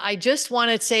 I just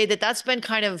want to say that that's been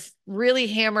kind of really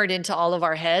hammered into all of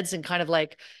our heads and kind of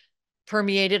like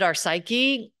permeated our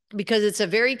psyche, because it's a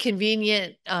very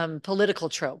convenient political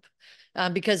trope.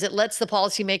 Because it lets the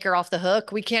policymaker off the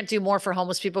hook. We can't do more for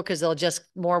homeless people because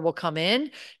more will come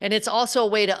in. And it's also a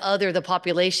way to other the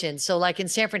population. So like in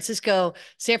San Francisco,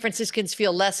 San Franciscans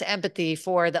feel less empathy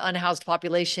for the unhoused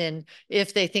population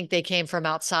if they think they came from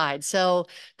outside. So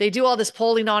they do all this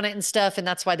polling on it and stuff, and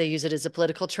that's why they use it as a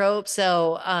political trope.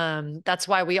 So that's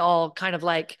why we all kind of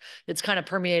like, it's kind of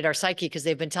permeated our psyche, because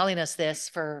they've been telling us this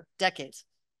for decades.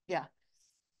 Yeah.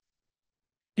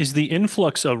 Is the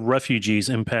influx of refugees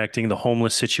impacting the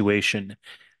homeless situation?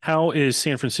 How is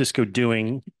San Francisco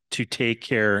doing to take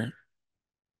care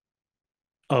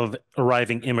of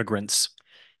arriving immigrants?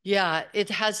 Yeah, it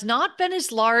has not been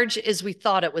as large as we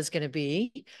thought it was going to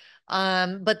be.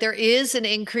 But there is an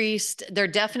increased, there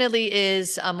definitely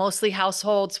is mostly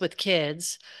households with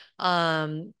kids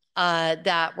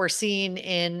that we're seeing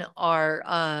in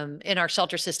our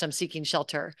shelter system seeking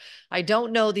shelter. I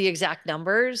don't know the exact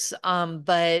numbers,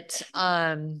 but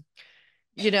I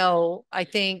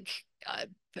think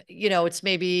it's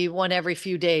maybe one every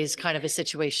few days kind of a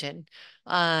situation.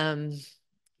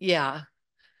 Yeah.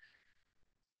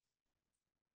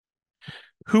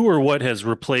 Who or what has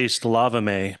replaced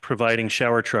Lavame providing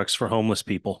shower trucks for homeless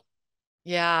people?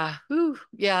 Yeah. Ooh,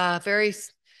 yeah. Very,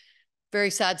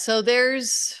 very sad. So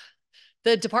there's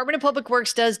the Department of Public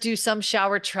Works does do some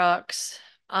shower trucks.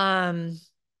 We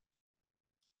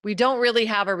don't really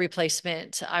have a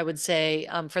replacement, I would say,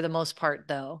 for the most part,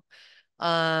 though.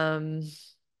 There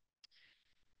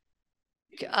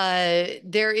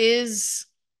is,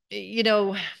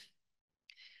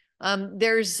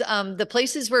 there's the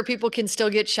places where people can still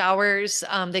get showers.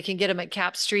 They can get them at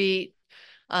Cap Street,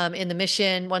 in the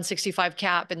Mission 165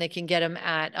 Cap, and they can get them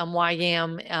at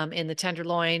YAM in the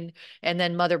Tenderloin, and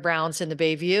then Mother Brown's in the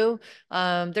Bayview.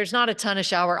 There's not a ton of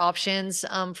shower options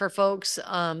for folks,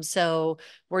 so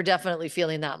we're definitely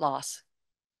feeling that loss.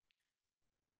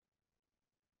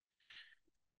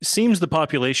 Seems the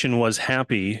population was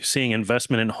happy seeing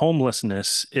investment in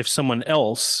homelessness if someone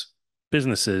else,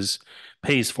 businesses,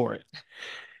 pays for it.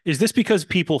 Is this because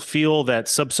people feel that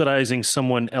subsidizing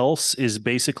someone else is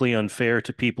basically unfair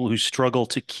to people who struggle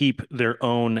to keep their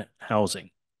own housing?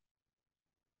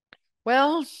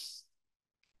 Well,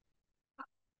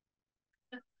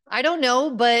 I don't know,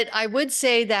 but I would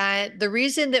say that the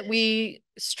reason that we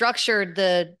structured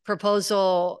the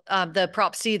proposal, the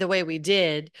Prop C, the way we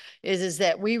did is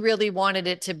that we really wanted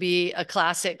it to be a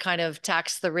classic kind of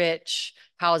tax the rich,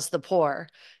 house the poor.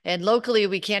 And locally,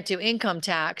 we can't do income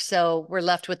tax, so we're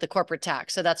left with the corporate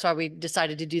tax. So that's why we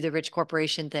decided to do the rich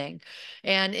corporation thing.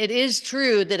 And it is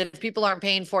true that if people aren't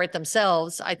paying for it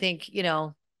themselves, I think,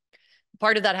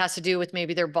 part of that has to do with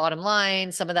maybe their bottom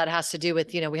line. Some of that has to do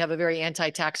with, we have a very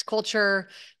anti-tax culture.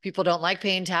 People don't like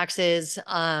paying taxes.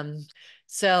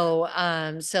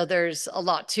 So there's a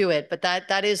lot to it, but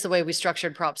that is the way we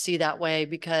structured Prop C that way,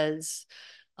 because,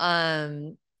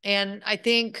 and I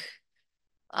think,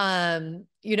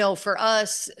 for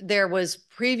us, there was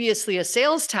previously a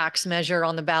sales tax measure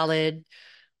on the ballot.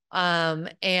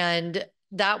 And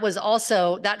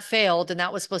that failed, and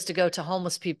that was supposed to go to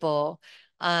homeless people.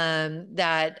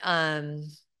 That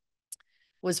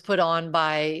was put on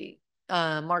by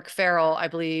Mark Farrell, I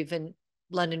believe, and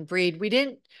London Breed. We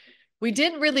didn't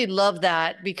really love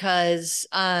that because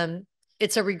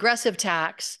it's a regressive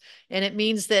tax, and it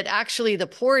means that actually the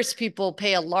poorest people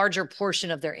pay a larger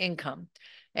portion of their income.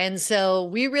 And so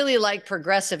we really like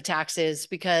progressive taxes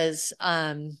because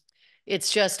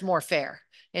it's just more fair.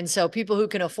 And so people who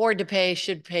can afford to pay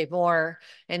should pay more.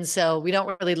 And so we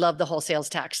don't really love the whole sales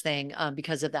tax thing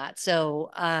because of that.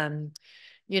 So,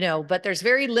 but there's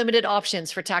very limited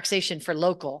options for taxation for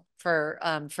local, for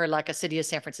like a city of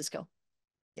San Francisco.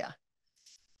 Yeah.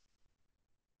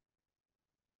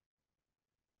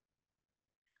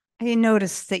 I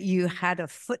noticed that you had a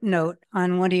footnote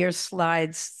on one of your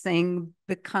slides saying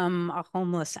become a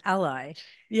homeless ally.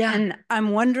 Yeah. And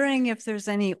I'm wondering if there's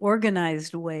any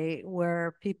organized way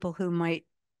where people who might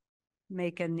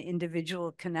make an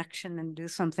individual connection and do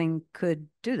something could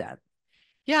do that.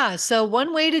 Yeah. So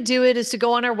one way to do it is to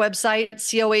go on our website,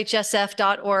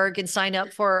 cohsf.org, and sign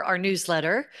up for our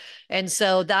newsletter. And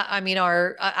so that, I mean,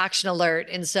 our action alert.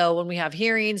 And so when we have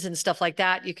hearings and stuff like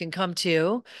that, you can come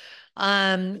to.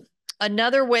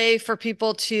 Another way for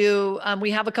people to,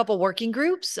 we have a couple working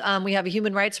groups. We have a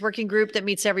human rights working group that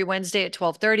meets every Wednesday at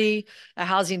 12:30, a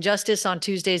housing justice on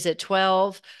Tuesdays at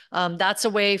 12. That's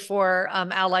a way for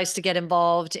allies to get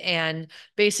involved. And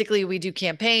basically we do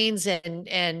campaigns, and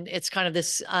it's kind of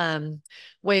this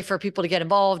way for people to get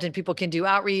involved, and people can do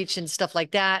outreach and stuff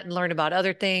like that and learn about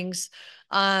other things.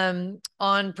 On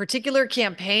particular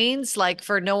campaigns, like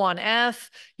for No on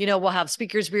F, we'll have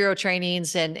speakers bureau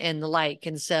trainings and the like.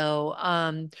 And so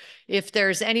if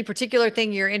there's any particular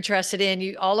thing you're interested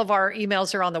in, all of our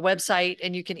emails are on the website,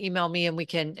 and you can email me and we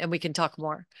can talk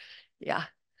more. Yeah.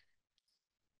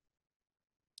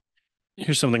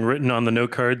 Here's something written on the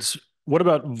note cards. What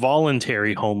about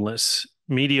voluntary homeless?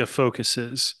 Media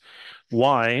focuses.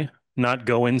 Why not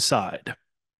go inside?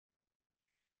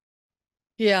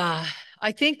 Yeah,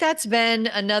 I think that's been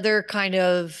another kind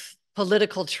of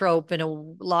political trope in a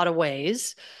lot of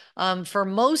ways. For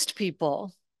most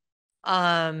people,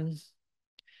 what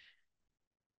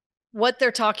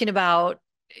they're talking about,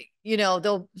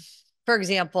 they'll, for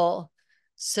example,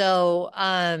 so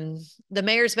the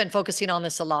mayor's been focusing on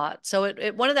this a lot. So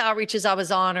one of the outreaches I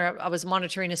was on, or I was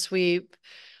monitoring a sweep,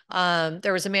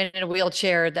 there was a man in a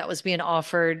wheelchair that was being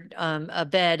offered a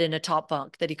bed in a top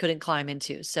bunk that he couldn't climb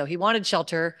into. So he wanted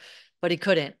shelter, but he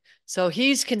couldn't. So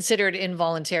he's considered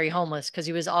involuntary homeless because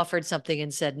he was offered something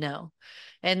and said no.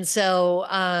 And so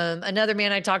another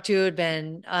man I talked to had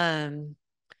been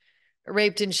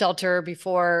raped in shelter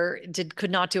before,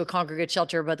 could not do a congregate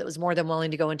shelter, but that was more than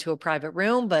willing to go into a private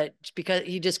room. But because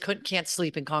he just can't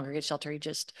sleep in congregate shelter,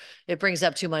 it brings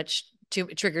up too much,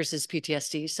 triggers his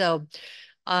PTSD. So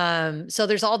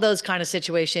there's all those kind of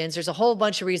situations. There's a whole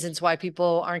bunch of reasons why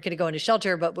people aren't going to go into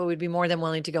shelter, but would be more than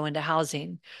willing to go into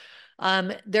housing.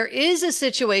 There is a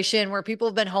situation where people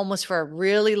have been homeless for a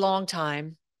really long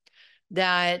time,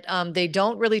 that they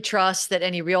don't really trust that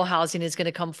any real housing is going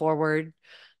to come forward.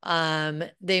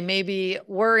 They maybe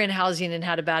were in housing and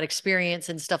had a bad experience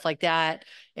and stuff like that.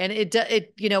 And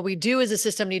we do as a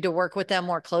system need to work with them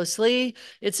more closely.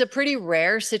 It's a pretty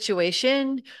rare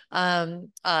situation.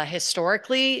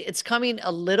 Historically, it's coming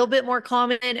a little bit more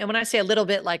common. And when I say a little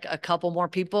bit, like a couple more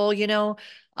people,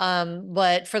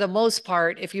 but for the most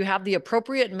part, if you have the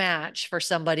appropriate match for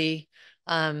somebody,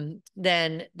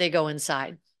 then they go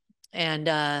inside. And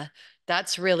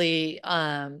that's really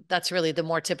the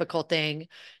more typical thing.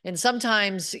 And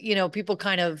sometimes, people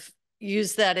kind of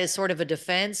use that as sort of a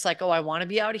defense, like, oh, I want to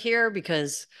be out here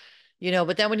because,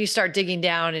 but then when you start digging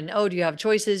down and, oh, do you have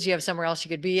choices? Do you have somewhere else you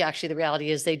could be? Actually, the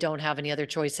reality is they don't have any other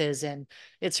choices, and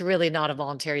it's really not a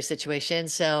voluntary situation.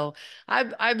 So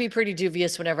I'd be pretty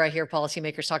dubious whenever I hear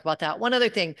policymakers talk about that. One other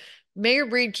thing, Mayor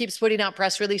Breed keeps putting out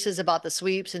press releases about the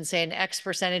sweeps and saying X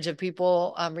percentage of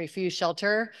people refuse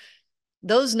shelter.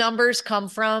 Those numbers come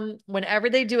from whenever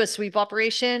they do a sweep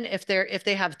operation. If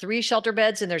they have 3 shelter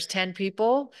beds and there's 10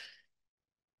 people,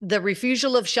 the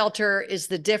refusal of shelter is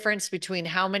the difference between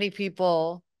how many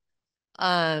people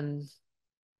they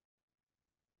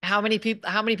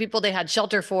had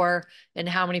shelter for and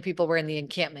how many people were in the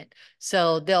encampment.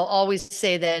 So they'll always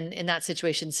say then in that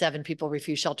situation, 7 people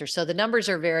refuse shelter. So the numbers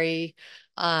are very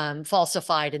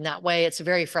falsified in that way. It's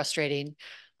very frustrating.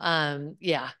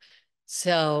 Yeah.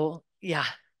 So yeah.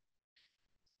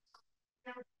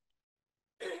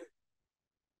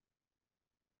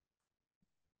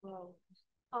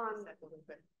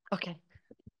 Okay.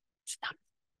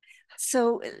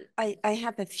 So I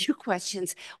have a few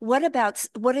questions. What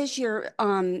is your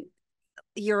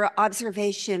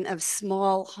observation of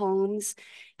small homes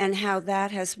and how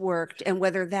that has worked, and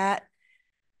whether that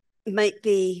might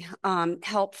be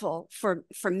helpful for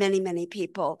many, many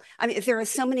people. I mean, there are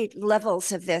so many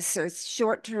levels of this. There's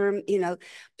short-term,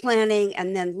 planning,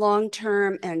 and then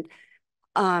long-term, and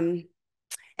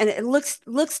it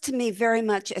looks to me very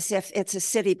much as if it's a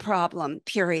city problem,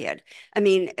 period. I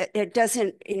mean, it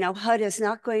doesn't, HUD is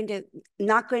not going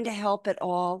to help at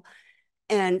all.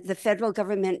 And the federal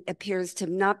government appears to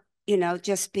not,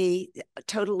 just be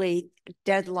totally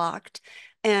deadlocked.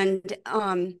 And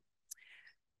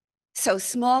so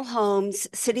small homes,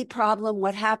 city problem,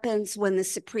 what happens when the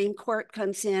Supreme Court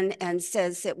comes in and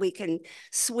says that we can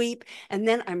sweep? And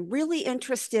then I'm really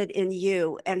interested in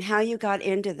you and how you got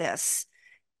into this.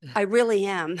 I really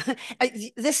am.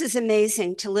 This is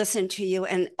amazing to listen to you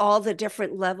and all the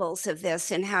different levels of this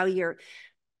and how you're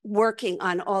working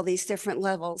on all these different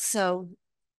levels. So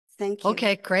thank you.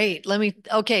 Okay, great.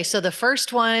 So the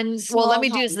first one, let me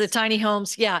do is the tiny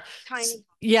homes. Yeah. Tiny.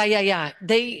 Yeah.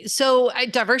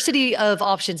 Diversity of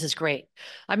options is great.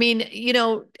 I mean,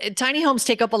 tiny homes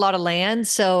take up a lot of land.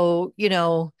 So,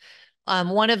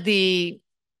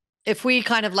 if we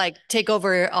kind of like take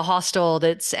over a hostel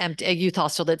that's empty, a youth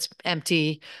hostel that's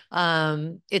empty,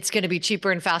 it's going to be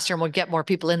cheaper and faster, and we'll get more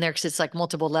people in there because it's like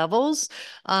multiple levels.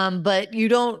 But we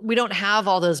don't have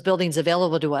all those buildings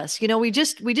available to us. We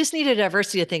just need a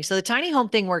diversity of things. So the tiny home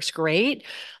thing works great.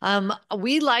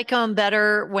 We like them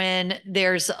better when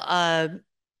there's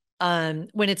when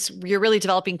you're really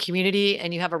developing community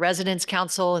and you have a residence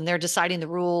council and they're deciding the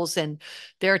rules and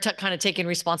they're kind of taking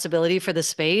responsibility for the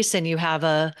space, and you have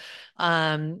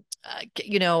and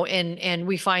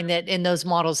we find that in those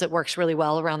models, it works really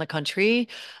well around the country.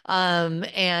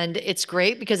 And it's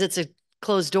great because it's a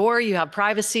closed door, you have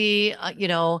privacy,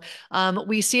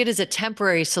 we see it as a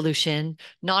temporary solution,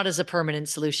 not as a permanent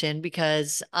solution,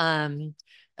 because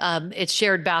it's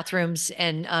shared bathrooms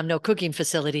and no cooking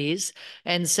facilities.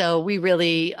 And so we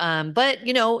really, but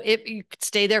if you could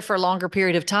stay there for a longer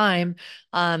period of time,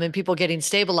 and people getting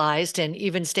stabilized and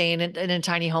even staying in a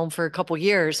tiny home for a couple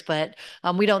years, but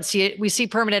we don't see it. We see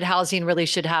permanent housing really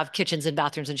should have kitchens and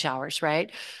bathrooms and showers,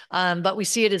 right? But we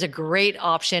see it as a great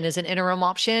option, as an interim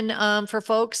option for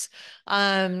folks.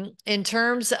 In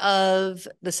terms of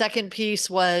the second piece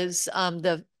was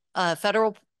the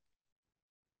federal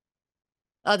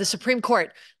the Supreme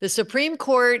Court. The Supreme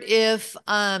Court, if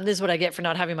this is what I get for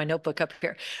not having my notebook up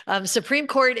here. Supreme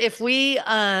Court, if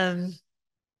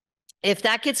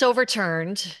that gets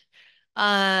overturned,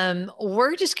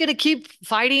 we're just going to keep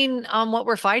fighting on what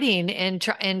we're fighting and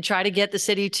try to get the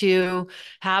city to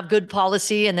have good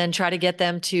policy and then try to get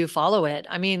them to follow it.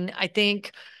 I mean, I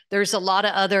think there's a lot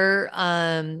of other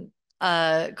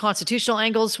constitutional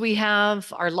angles we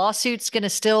have. Our lawsuit's going to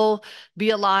still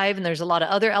be alive, and there's a lot of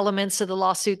other elements of the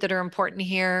lawsuit that are important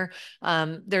here.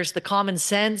 There's the common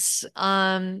sense,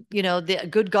 the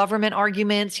good government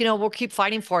arguments. We'll keep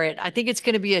fighting for it. I think it's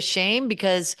going to be a shame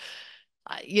because,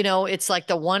 it's like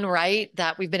the one right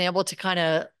that we've been able to kind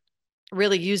of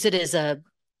really use it as a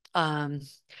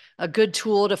good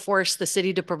tool to force the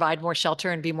city to provide more shelter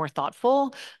and be more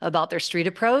thoughtful about their street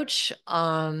approach.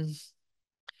 But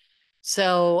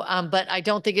I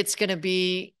don't think it's going to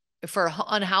be for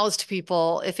unhoused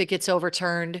people. If it gets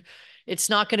overturned, it's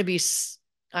not going to be,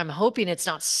 I'm hoping it's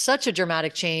not such a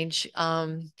dramatic change.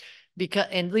 Because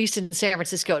at least in San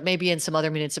Francisco, it may be in some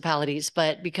other municipalities,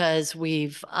 but because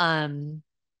we've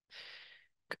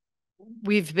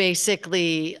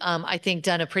basically, I think,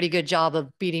 done a pretty good job of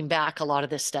beating back a lot of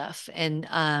this stuff. And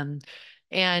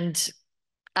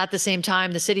at the same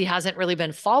time, the city hasn't really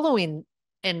been following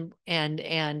and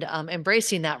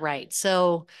embracing that right.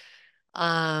 So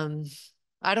I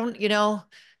don't,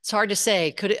 it's hard to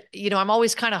say. Could it, I'm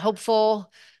always kind of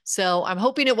hopeful. So I'm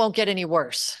hoping it won't get any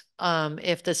worse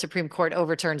if the Supreme Court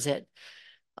overturns it.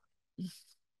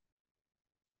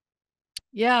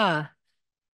 Yeah.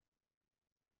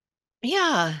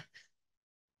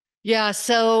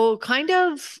 So kind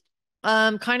of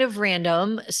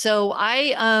random. So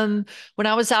when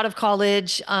I was out of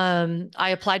college, I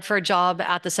applied for a job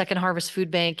at the Second Harvest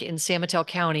Food Bank in San Mateo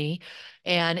County,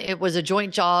 and it was a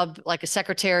joint job, like a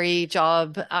secretary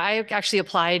job. I actually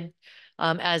applied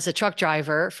as a truck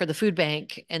driver for the food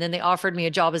bank, and then they offered me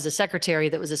a job as a secretary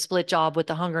that was a split job with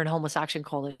the Hunger and Homeless Action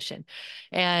Coalition.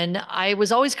 And I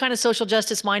was always kind of social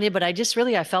justice minded, but I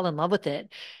fell in love with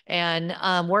it, and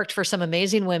worked for some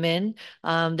amazing women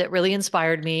that really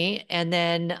inspired me. And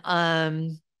then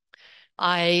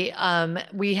there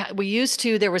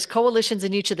was coalitions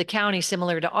in each of the counties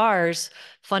similar to ours,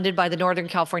 funded by the Northern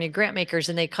California grant makers,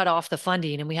 and they cut off the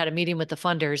funding. And we had a meeting with the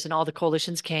funders, and all the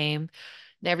coalitions came,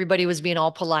 and everybody was being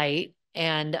all polite.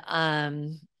 And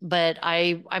but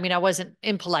I mean, I wasn't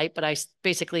impolite, but I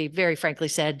basically very frankly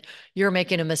said, you're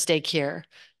making a mistake here.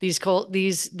 These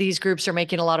groups are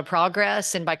making a lot of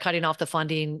progress, and by cutting off the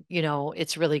funding, you know,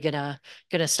 it's really gonna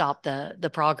stop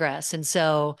the progress. And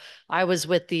so I was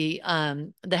with the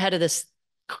head of this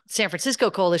San Francisco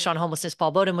Coalition on Homelessness,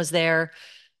 Paul Bowden, was there.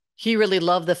 He really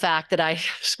loved the fact that I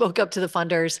spoke up to the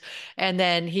funders, and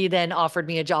then he then offered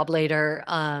me a job later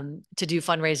to do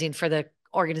fundraising for the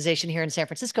organization here in San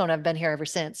Francisco, and I've been here ever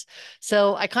since.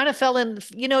 So I kind of fell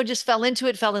into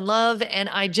it, fell in love, and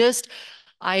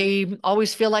I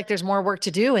always feel like there's more work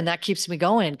to do, and that keeps me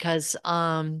going because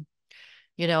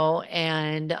you know,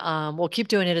 and we'll keep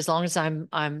doing it as long as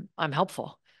I'm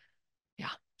helpful. Yeah.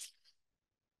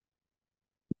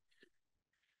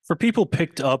 For people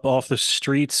picked up off the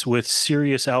streets with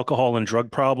serious alcohol and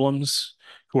drug problems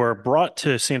who are brought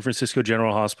to San Francisco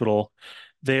General Hospital,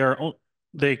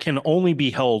 they can only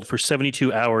be held for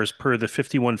 72 hours per the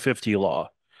 5150 law.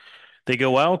 They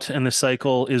go out and the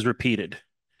cycle is repeated.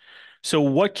 So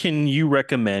what can you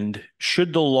recommend?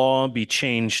 Should the law be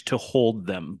changed to hold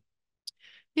them?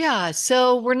 Yeah,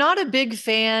 so we're not a big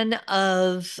fan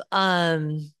of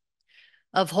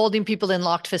holding people in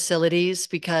locked facilities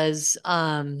because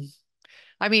I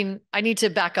mean, I need to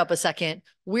back up a second.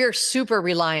 We're super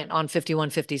reliant on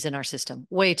 5150s in our system,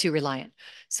 way too reliant.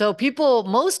 So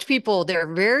most people,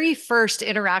 their very first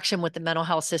interaction with the mental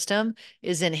health system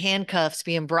is in handcuffs,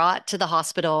 being brought to the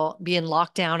hospital, being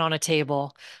locked down on a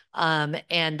table.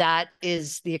 And that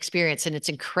is the experience, and it's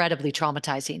incredibly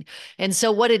traumatizing. And so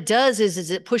what it does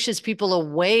is it pushes people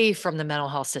away from the mental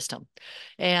health system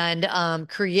and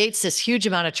creates this huge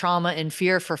amount of trauma and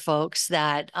fear for folks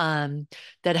that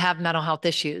have mental health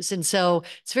issues. And so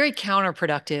it's very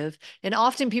counterproductive. And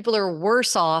often people are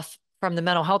worse off from the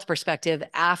mental health perspective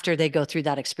after they go through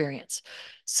that experience.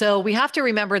 So we have to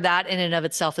remember that in and of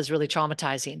itself is really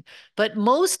traumatizing. But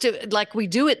like we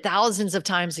do it thousands of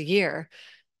times a year.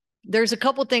 There's a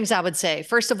couple things I would say.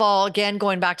 First of all, again,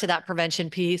 going back to that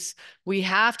prevention piece, we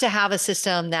have to have a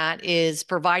system that is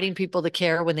providing people the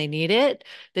care when they need it,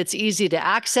 that's easy to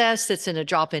access, that's in a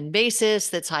drop-in basis,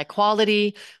 that's high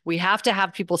quality. We have to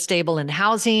have people stable in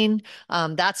housing.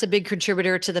 That's a big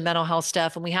contributor to the mental health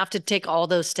stuff. And we have to take all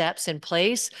those steps in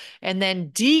place and then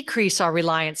decrease our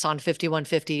reliance on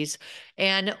 5150s.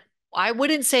 And I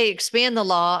wouldn't say expand the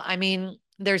law. I mean,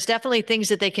 there's definitely things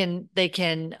that they can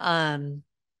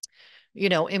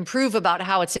improve about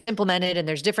how it's implemented, and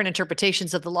there's different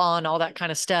interpretations of the law and all that kind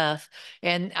of stuff.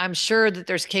 And I'm sure that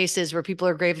there's cases where people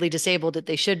are gravely disabled that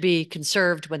they should be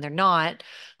conserved when they're not.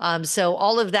 So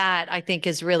all of that, I think,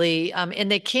 is really,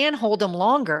 and they can hold them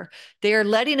longer. They're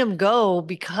letting them go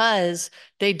because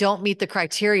they don't meet the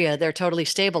criteria. They're totally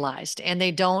stabilized and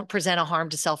they don't present a harm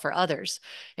to self or others.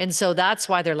 And so that's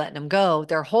why they're letting them go.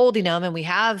 They're holding them. And we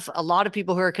have a lot of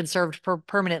people who are conserved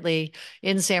permanently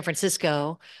in San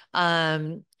Francisco. I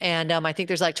think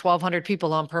there's like 1,200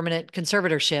 people on permanent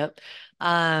conservatorship.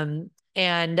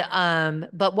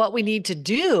 But what we need to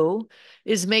do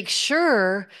is make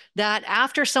sure that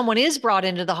after someone is brought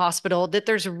into the hospital, that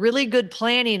there's really good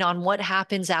planning on what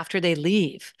happens after they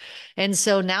leave. And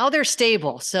so now they're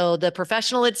stable. So the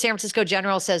professional at San Francisco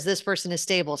General says this person is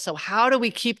stable. So how do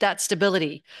we keep that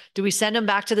stability? Do we send them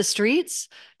back to the streets?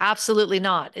 Absolutely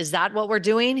not. Is that what we're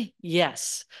doing?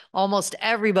 Yes. Almost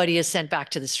everybody is sent back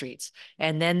to the streets.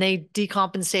 And then they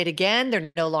decompensate again.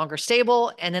 They're no longer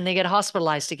stable. And then they get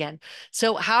hospitalized again.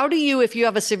 So how do you, if you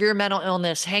have a severe mental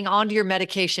illness, hang on to your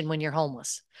medication when you're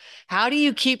homeless? How do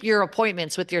you keep your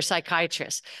appointments with your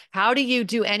psychiatrist? How do you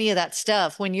do any of that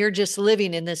stuff when you're just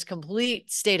living in this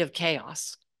complete state of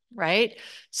chaos? Right?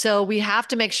 So we have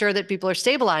to make sure that people are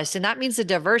stabilized. And that means the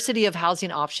diversity of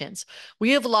housing options.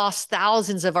 We have lost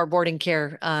thousands of our boarding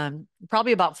care,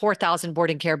 probably about 4,000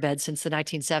 boarding care beds since the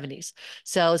 1970s.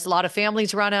 So it's a lot of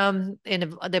families run them.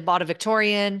 They bought a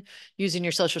Victorian using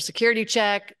your social security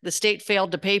check. The state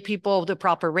failed to pay people the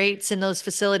proper rates in those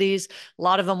facilities. A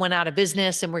lot of them went out of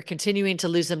business, and we're continuing to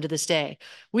lose them to this day.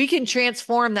 We can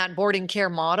transform that boarding care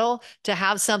model to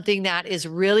have something that is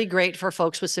really great for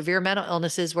folks with severe mental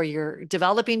illnesses, where you're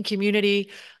developing community,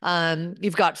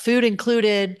 you've got food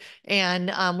included,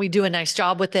 and we do a nice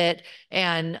job with it.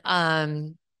 And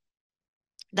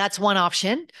that's one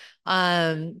option.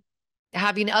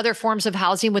 having other forms of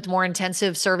housing with more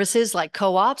intensive services like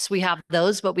co-ops. We have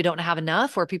those, but we don't have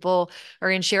enough, where people are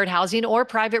in shared housing, or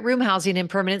private room housing and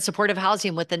permanent supportive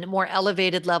housing with a more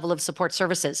elevated level of support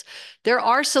services. There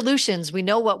are solutions. We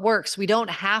know what works. We don't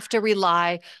have to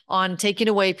rely on taking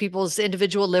away people's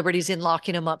individual liberties and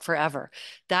locking them up forever.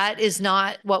 That is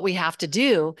not what we have to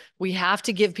do. We have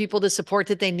to give people the support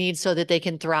that they need so that they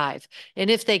can thrive. And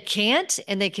if they can't,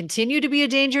 and they continue to be a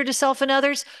danger to self and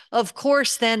others, of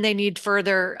course, then they need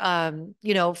further,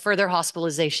 further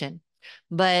hospitalization.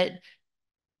 But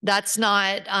that's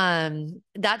not,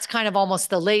 that's kind of almost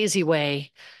the lazy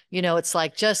way. It's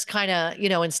like, just kind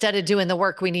of, instead of doing the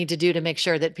work we need to do to make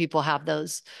sure that people have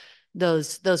those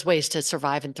ways to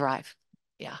survive and thrive.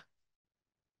 Yeah.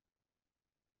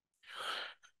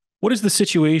 What is the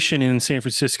situation in San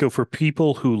Francisco for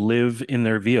people who live in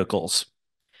their vehicles?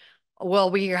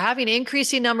 Well, we are having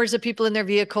increasing numbers of people in their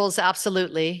vehicles.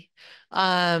 Absolutely.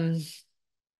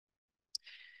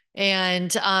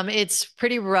 It's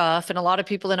pretty rough, and a lot of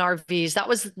people in RVs. That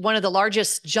was one of the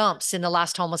largest jumps in the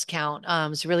last homeless count.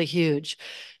 It's really huge.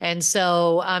 And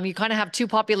so you kind of have two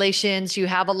populations. You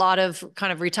have a lot of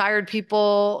kind of retired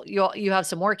people, you have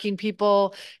some working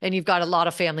people, and you've got a lot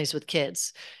of families with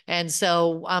kids. And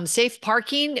so safe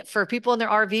parking for people in their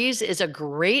RVs is a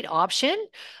great option.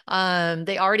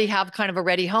 They already have kind of a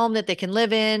ready home that they can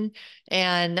live in,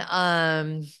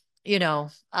 and you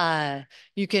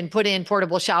can put in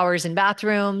portable showers and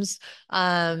bathrooms.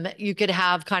 You could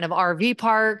have kind of RV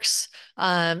parks.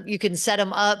 You can set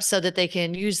them up so that they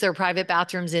can use their private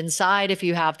bathrooms inside if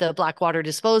you have the black water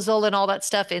disposal and all that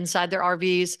stuff inside their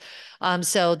RVs.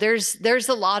 So there's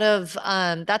a lot of,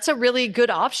 that's a really good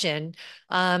option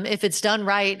if it's done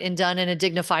right and done in a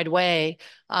dignified way.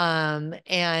 We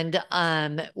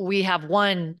have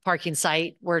one parking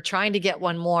site. We're trying to get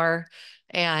one more,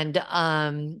 and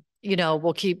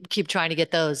we'll keep trying to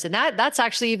get those. And that's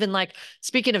actually, even like,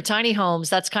 speaking of tiny homes,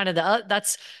 that's kind of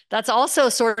that's also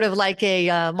sort of like a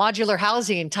modular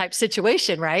housing type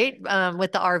situation, right?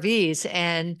 With the RVs.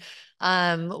 And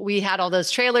we had all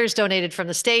those trailers donated from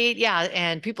the state. Yeah.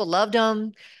 And people loved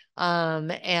them.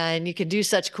 And you can do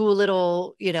such cool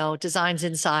little, designs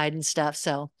inside and stuff.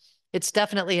 So it's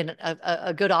definitely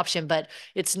a good option, but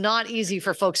it's not easy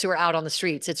for folks who are out on the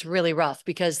streets. It's really rough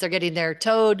because they're getting their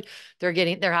towed,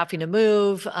 they're having to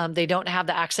move. They don't have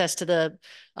the access to the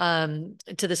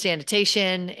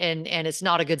sanitation, and it's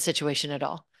not a good situation at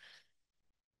all.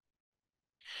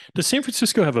 Does San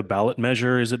Francisco have a ballot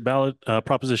measure? Is it ballot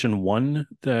Proposition 1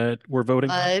 that we're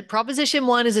voting on? Proposition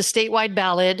 1 is a statewide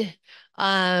ballot.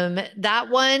 That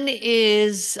one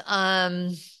is,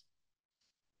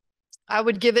 I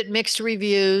would give it mixed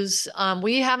reviews.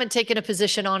 We haven't taken a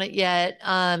position on it yet,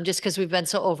 just because we've been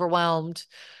so overwhelmed.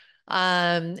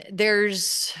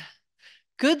 There's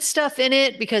good stuff in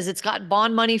it because it's got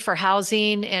bond money for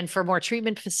housing and for more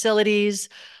treatment facilities.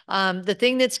 The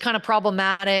thing that's kind of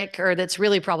problematic, or that's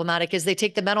really problematic, is they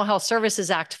take the Mental Health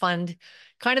Services Act fund,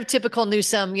 kind of typical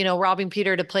Newsom, robbing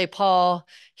Peter to play Paul.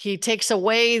 He takes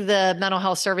away the Mental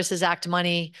Health Services Act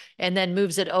money and then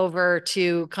moves it over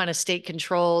to kind of state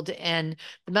controlled. And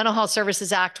the Mental Health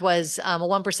Services Act was a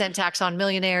 1% tax on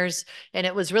millionaires. And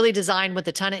it was really designed with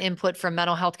a ton of input from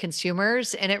mental health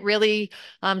consumers. And it really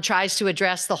tries to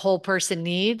address the whole person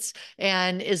needs,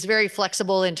 and is very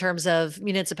flexible in terms of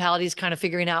municipalities kind of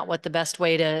figuring out what the best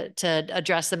way to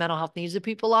address the mental health needs of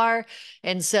people are.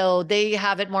 And so they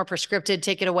have it more prescripted,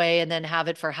 take it away, and then have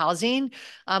it for housing.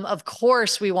 Of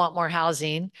course, we want more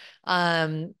housing.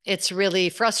 It's really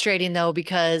frustrating though,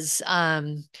 because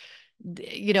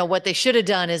what they should have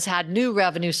done is had new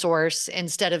revenue source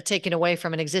instead of taking away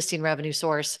from an existing revenue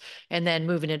source and then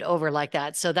moving it over like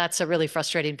that. So that's a really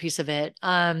frustrating piece of it.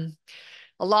 A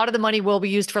lot of the money will be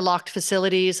used for locked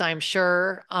facilities, I'm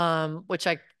sure, which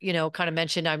I, kind of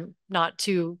mentioned. I'm not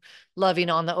too loving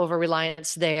on the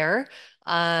over-reliance there.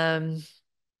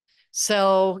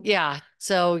 So yeah,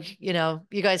 so,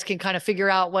 you guys can kind of figure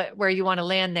out where you want to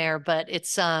land there, but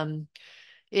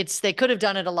they could have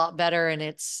done it a lot better, and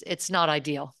it's not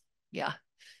ideal. Yeah.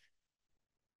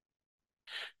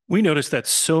 We noticed that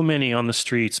so many on the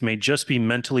streets may just be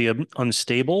mentally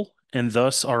unstable and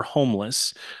thus are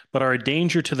homeless, but are a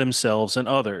danger to themselves and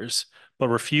others, but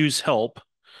refuse help.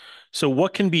 So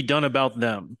what can be done about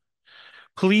them?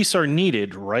 Police are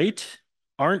needed, right?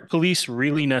 Aren't police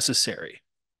really necessary?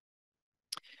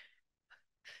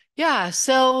 Yeah.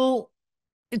 So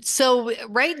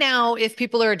right now, if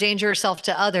people are a danger or self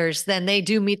to others, then they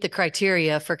do meet the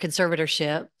criteria for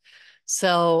conservatorship.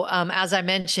 So as I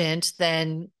mentioned,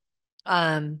 then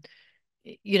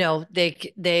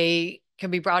they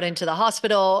can be brought into the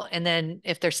hospital. And then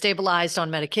if they're stabilized on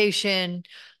medication,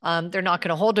 they're not going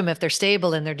to hold them if they're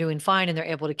stable and they're doing fine and they're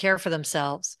able to care for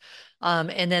themselves.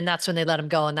 And then that's when they let them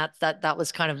go. And that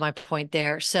was kind of my point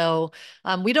there. So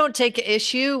we don't take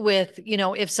issue with,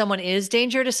 if someone is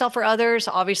danger to self or others,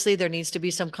 obviously there needs to be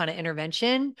some kind of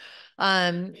intervention.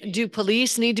 Do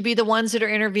police need to be the ones that are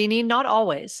intervening? Not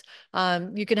always.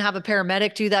 You can have a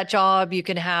paramedic do that job. You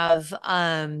can have,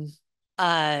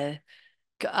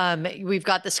 we've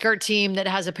got the skirt team that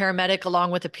has a paramedic along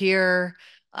with a peer.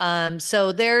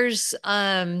 So there's,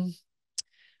 one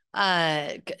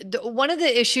of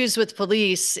the issues with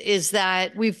police is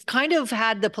that we've kind of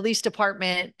had the police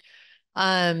department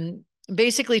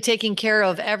basically taking care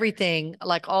of everything,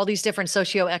 like all these different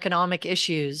socioeconomic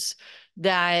issues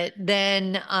that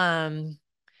then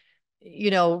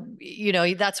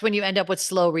that's when you end up with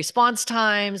slow response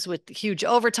times, with huge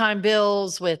overtime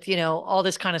bills, with all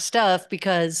this kind of stuff,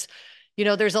 because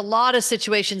there's a lot of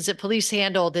situations that police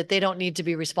handle that they don't need to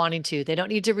be responding to. They don't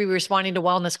need to be responding to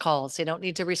wellness calls. They don't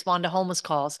need to respond to homeless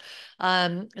calls.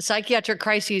 Psychiatric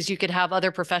crises, you could have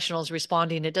other professionals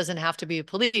responding. It doesn't have to be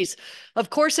police. Of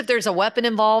course, if there's a weapon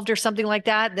involved or something like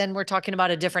that, then we're talking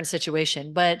about a different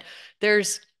situation. But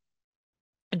there's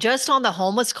just on the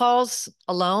homeless calls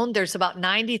alone, there's about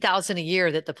 90,000 a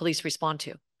year that the police respond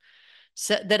to.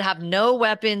 So, that have no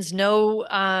weapons, no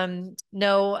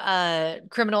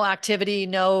criminal activity,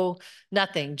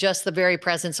 nothing, just the very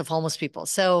presence of homeless people.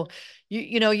 So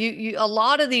a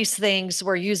lot of these things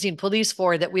we're using police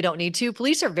for that we don't need to.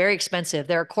 Police are very expensive.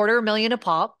 They're $250,000 a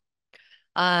pop.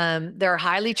 They're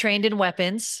highly trained in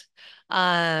weapons.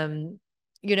 They're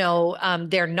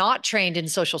not trained in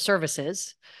social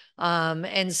services.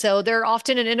 And so they're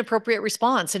often an inappropriate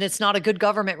response, and it's not a good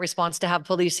government response to have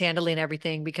police handling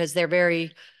everything, because they're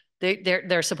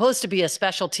supposed to be a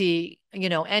specialty,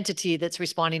 entity that's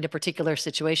responding to particular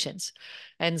situations.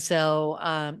 And so,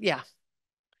 yeah.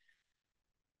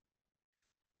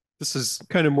 This is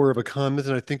kind of more of a comment,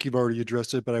 and I think you've already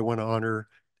addressed it, but I want to honor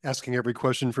asking every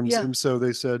question from Zoom. So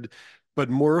they said,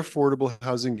 but more affordable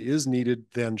housing is needed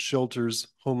than shelters.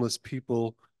 Homeless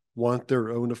people want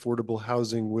their own affordable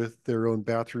housing with their own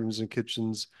bathrooms and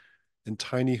kitchens, and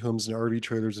tiny homes and RV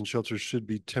trailers and shelters should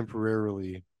be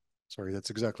temporarily. Sorry, that's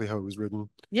exactly how it was written.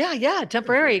 Yeah,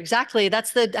 temporary. Exactly.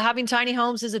 That's having tiny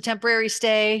homes is a temporary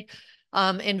stay.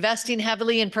 Investing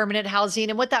heavily in permanent housing.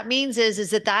 And what that means is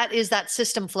that is that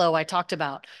system flow I talked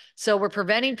about. So we're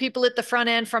preventing people at the front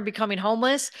end from becoming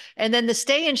homeless. And then the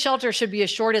stay in shelter should be as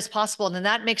short as possible. And then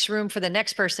that makes room for the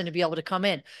next person to be able to come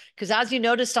in. Because as you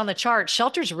noticed on the chart,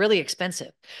 shelter's really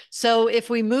expensive. So if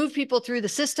we move people through the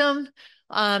system,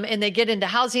 and they get into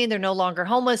housing, they're no longer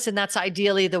homeless. And that's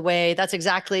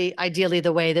exactly ideally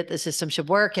the way that the system should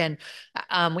work. And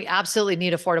we absolutely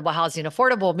need affordable housing.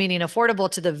 Affordable, meaning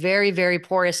affordable to the very, very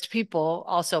poorest people,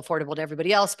 also affordable to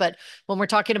everybody else. But when we're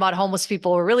talking about homeless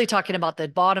people, we're really talking about the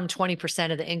bottom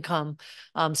 20% of the income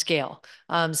scale.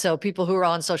 So people who are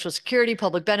on Social Security,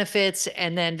 public benefits,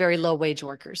 and then very low wage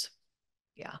workers.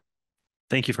 Yeah.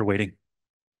 Thank you for waiting.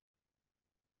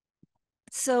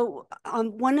 So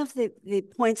one of the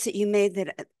points that you made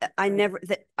that I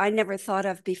never thought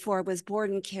of before was board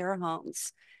and care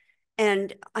homes.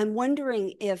 And I'm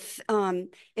wondering if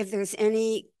there's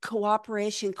any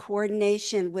cooperation,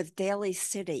 coordination with Daly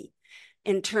City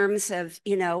in terms of,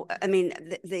 I mean,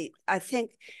 I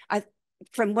think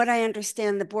from what I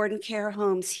understand, the board and care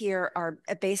homes here are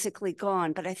basically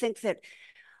gone. But I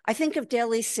think of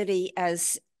Daly City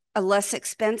as a less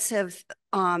expensive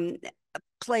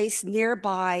place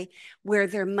nearby where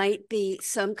there might be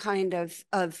some kind of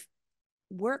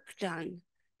work done,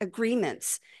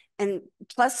 agreements. And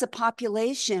plus the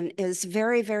population is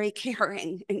very, very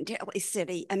caring in Daly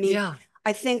City. I mean, yeah.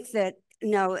 I think that,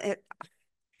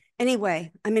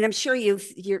 anyway, I mean, I'm sure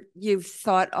you've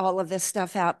thought all of this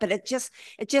stuff out, but it just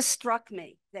struck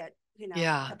me that,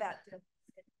 yeah. about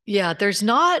yeah, there's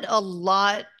not a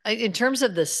lot in terms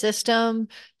of the system.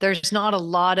 There's not a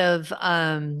lot of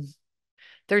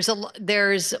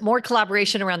there's more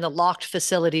collaboration around the locked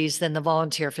facilities than the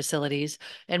volunteer facilities,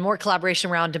 and more collaboration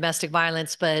around domestic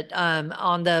violence. But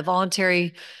on the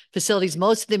voluntary facilities,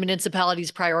 most of the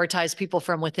municipalities prioritize people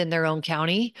from within their own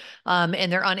county, and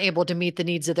they're unable to meet the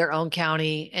needs of their own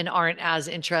county and aren't as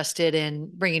interested in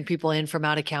bringing people in from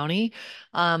out of county,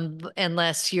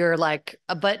 unless you're like,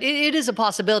 but it is a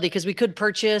possibility because we could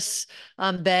purchase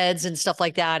beds and stuff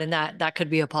like that, and that could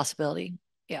be a possibility.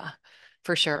 Yeah,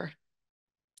 for sure.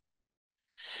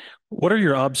 What are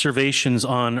your observations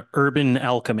on urban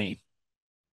alchemy?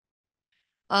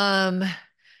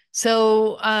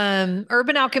 So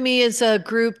Urban Alchemy is a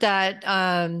group that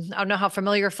I don't know how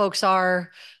familiar folks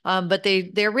are, but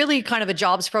they're really kind of a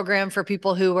jobs program for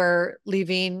people who are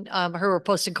leaving, who are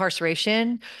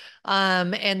post-incarceration.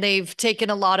 And they've taken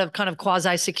a lot of kind of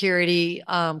quasi-security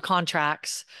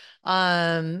contracts.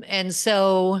 And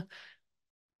so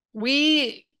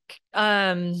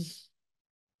um,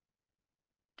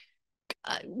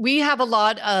 we have a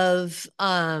lot of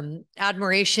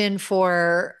admiration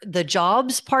for the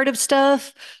jobs part of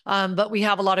stuff, but we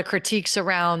have a lot of critiques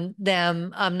around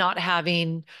them not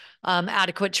having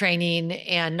adequate training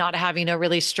and not having a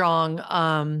really strong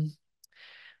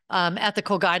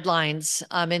ethical guidelines.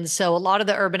 And so a lot of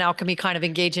the Urban Alchemy kind of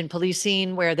engage in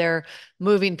policing where they're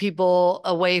moving people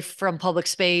away from public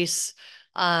space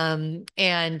and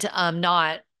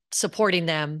not supporting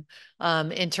them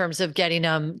in terms of getting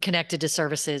them connected to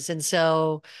services. And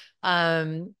so,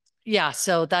 yeah,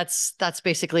 so that's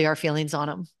basically our feelings on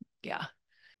them. Yeah.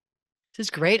 This is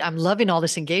great. I'm loving all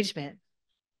this engagement.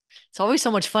 It's always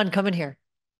so much fun coming here.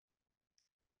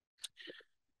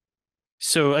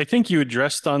 So I think you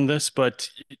addressed on this, but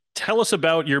tell us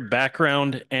about your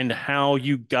background and how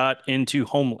you got into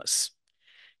homeless.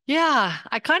 Yeah,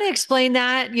 I kind of explained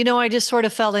that. I just sort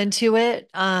of fell into it.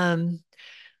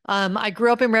 I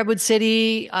grew up in Redwood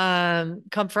City,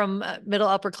 come from middle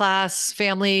upper class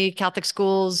family, Catholic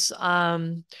schools.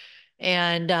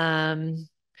 And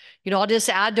I'll just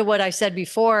add to what I said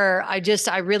before. I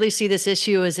really see this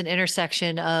issue as an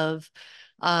intersection of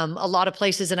a lot of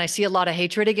places, and I see a lot of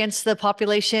hatred against the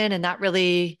population, and that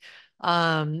really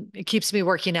it keeps me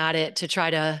working at it to try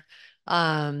to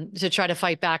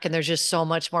fight back. And there's just so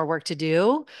much more work to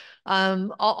do.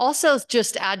 I'll also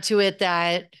just add to it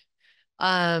that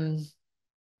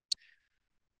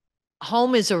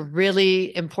home is a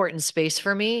really important space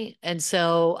for me. And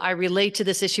so I relate to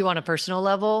this issue on a personal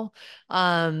level.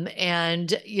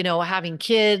 And, having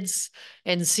kids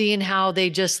and seeing how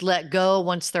they just let go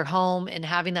once they're home and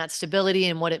having that stability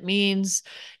and what it means.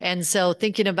 And so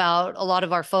thinking about a lot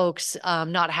of our folks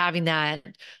not having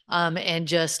that and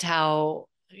just how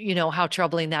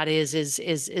troubling that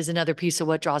is another piece of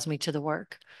what draws me to the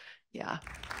work. Yeah.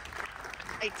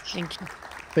 Thank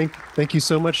you. Thank you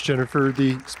so much, Jennifer.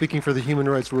 Speaking for the Human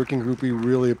Rights Working Group, we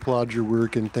really applaud your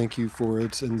work and thank you for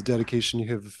it and the dedication you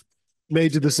have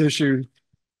made to this issue.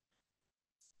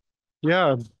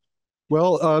 Yeah.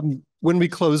 Well, when we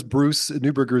close, Bruce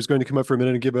Newberger is going to come up for a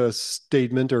minute and give a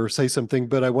statement or say something,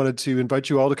 but I wanted to invite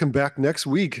you all to come back next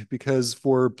week because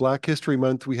for Black History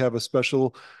Month, we have a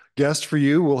special guest for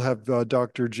you. We'll have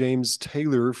Dr. James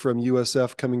Taylor from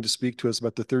USF coming to speak to us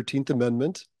about the 13th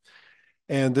Amendment.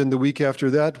 And then the week after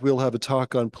that, we'll have a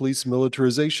talk on police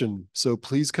militarization. So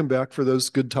please come back for those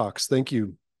good talks. Thank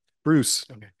you. Bruce.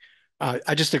 Okay.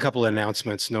 Just a couple of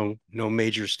announcements, no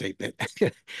major statement.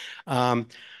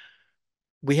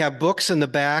 We have books in the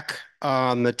back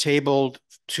on the table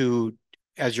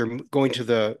as you're going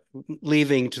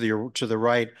leaving to the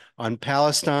right on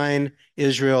Palestine,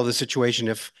 Israel, the situation.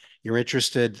 If you're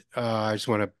interested, I just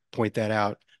want to point that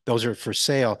out. Those are for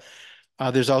sale.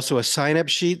 There's also a sign-up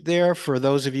sheet there for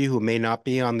those of you who may not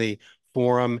be on the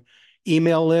forum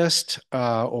email list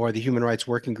or the Human Rights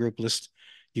Working Group list.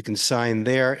 You can sign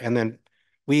there. And then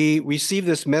we received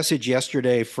this message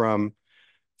yesterday from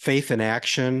Faith in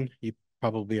Action. You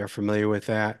probably are familiar with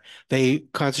that. They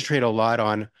concentrate a lot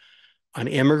on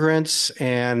immigrants,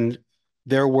 and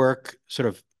their work sort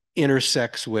of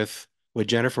intersects with what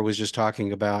Jennifer was just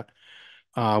talking about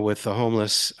with the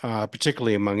homeless,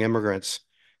 particularly among immigrants.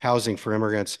 Housing for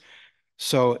immigrants.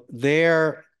 So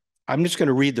I'm just going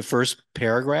to read the first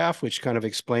paragraph, which kind of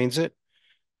explains it.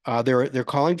 They're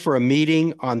calling for a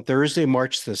meeting on Thursday,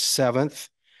 March the 7th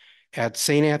at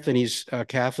St. Anthony's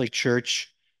Catholic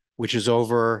Church, which is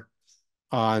over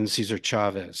on Cesar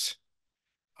Chavez.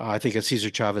 I think it's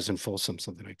Cesar Chavez in Folsom,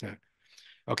 something like that.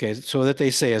 Okay, so that they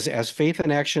say, as Faith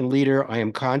in Action leader, I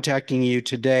am contacting you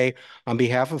today on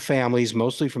behalf of families,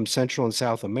 mostly from Central and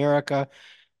South America,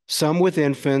 some with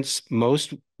infants,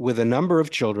 most with a number of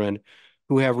children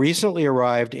who have recently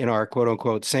arrived in our quote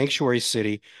unquote sanctuary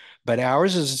city, but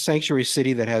ours is a sanctuary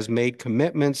city that has made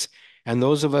commitments, and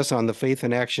those of us on the Faith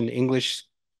in Action English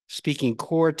speaking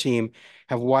core team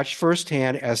have watched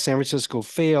firsthand as San Francisco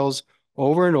fails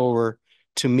over and over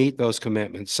to meet those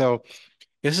commitments. So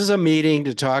this is a meeting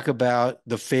to talk about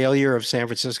the failure of San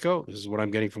Francisco. This is what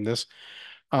I'm getting from this,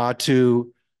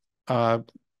 to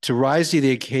rise to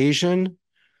the occasion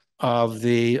of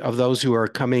those who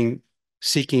are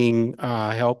seeking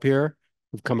help here,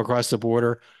 who've come across the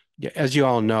border. As you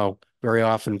all know, very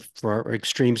often for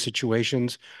extreme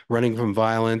situations, running from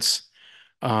violence,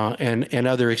 and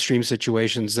other extreme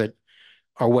situations that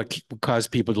are what cause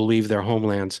people to leave their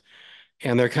homelands.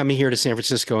 And they're coming here to San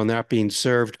Francisco and they're being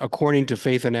served according to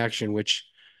Faith in Action, which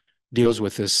deals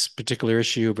with this particular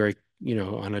issue very,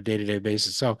 on a day-to-day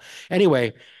basis. So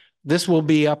anyway, this will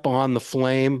be up on the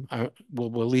flame.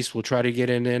 We'll at least we'll try to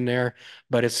get it in there,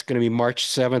 but it's going to be March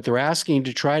 7th. They're asking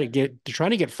to try to get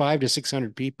 500 to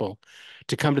 600 people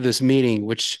to come to this meeting,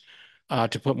 which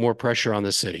to put more pressure on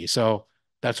the city. So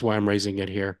that's why I'm raising it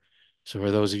here. So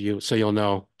for those of you, so you'll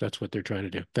know that's what they're trying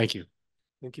to do. Thank you.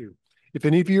 Thank you. If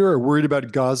any of you are worried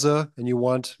about Gaza and you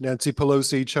want Nancy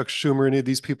Pelosi, Chuck Schumer, any of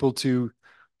these people to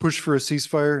push for a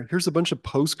ceasefire, here's a bunch of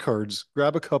postcards.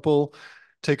 Grab a couple,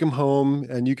 take them home,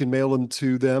 and you can mail them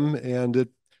to them, and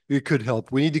it could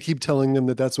help. We need to keep telling them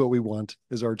that that's what we want,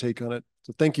 is our take on it.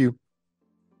 So thank you.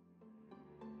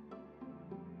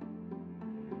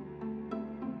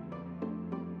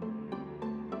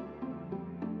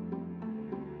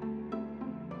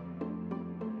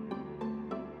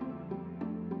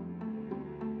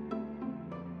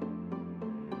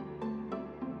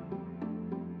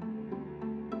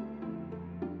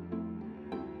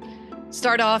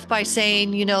 Start off by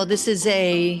saying, this is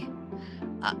a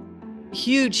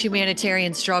huge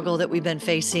humanitarian struggle that we've been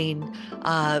facing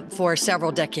for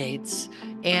several decades.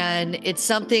 And it's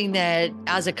something that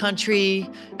as a country,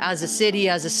 as a city,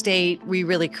 as a state, we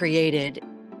really created.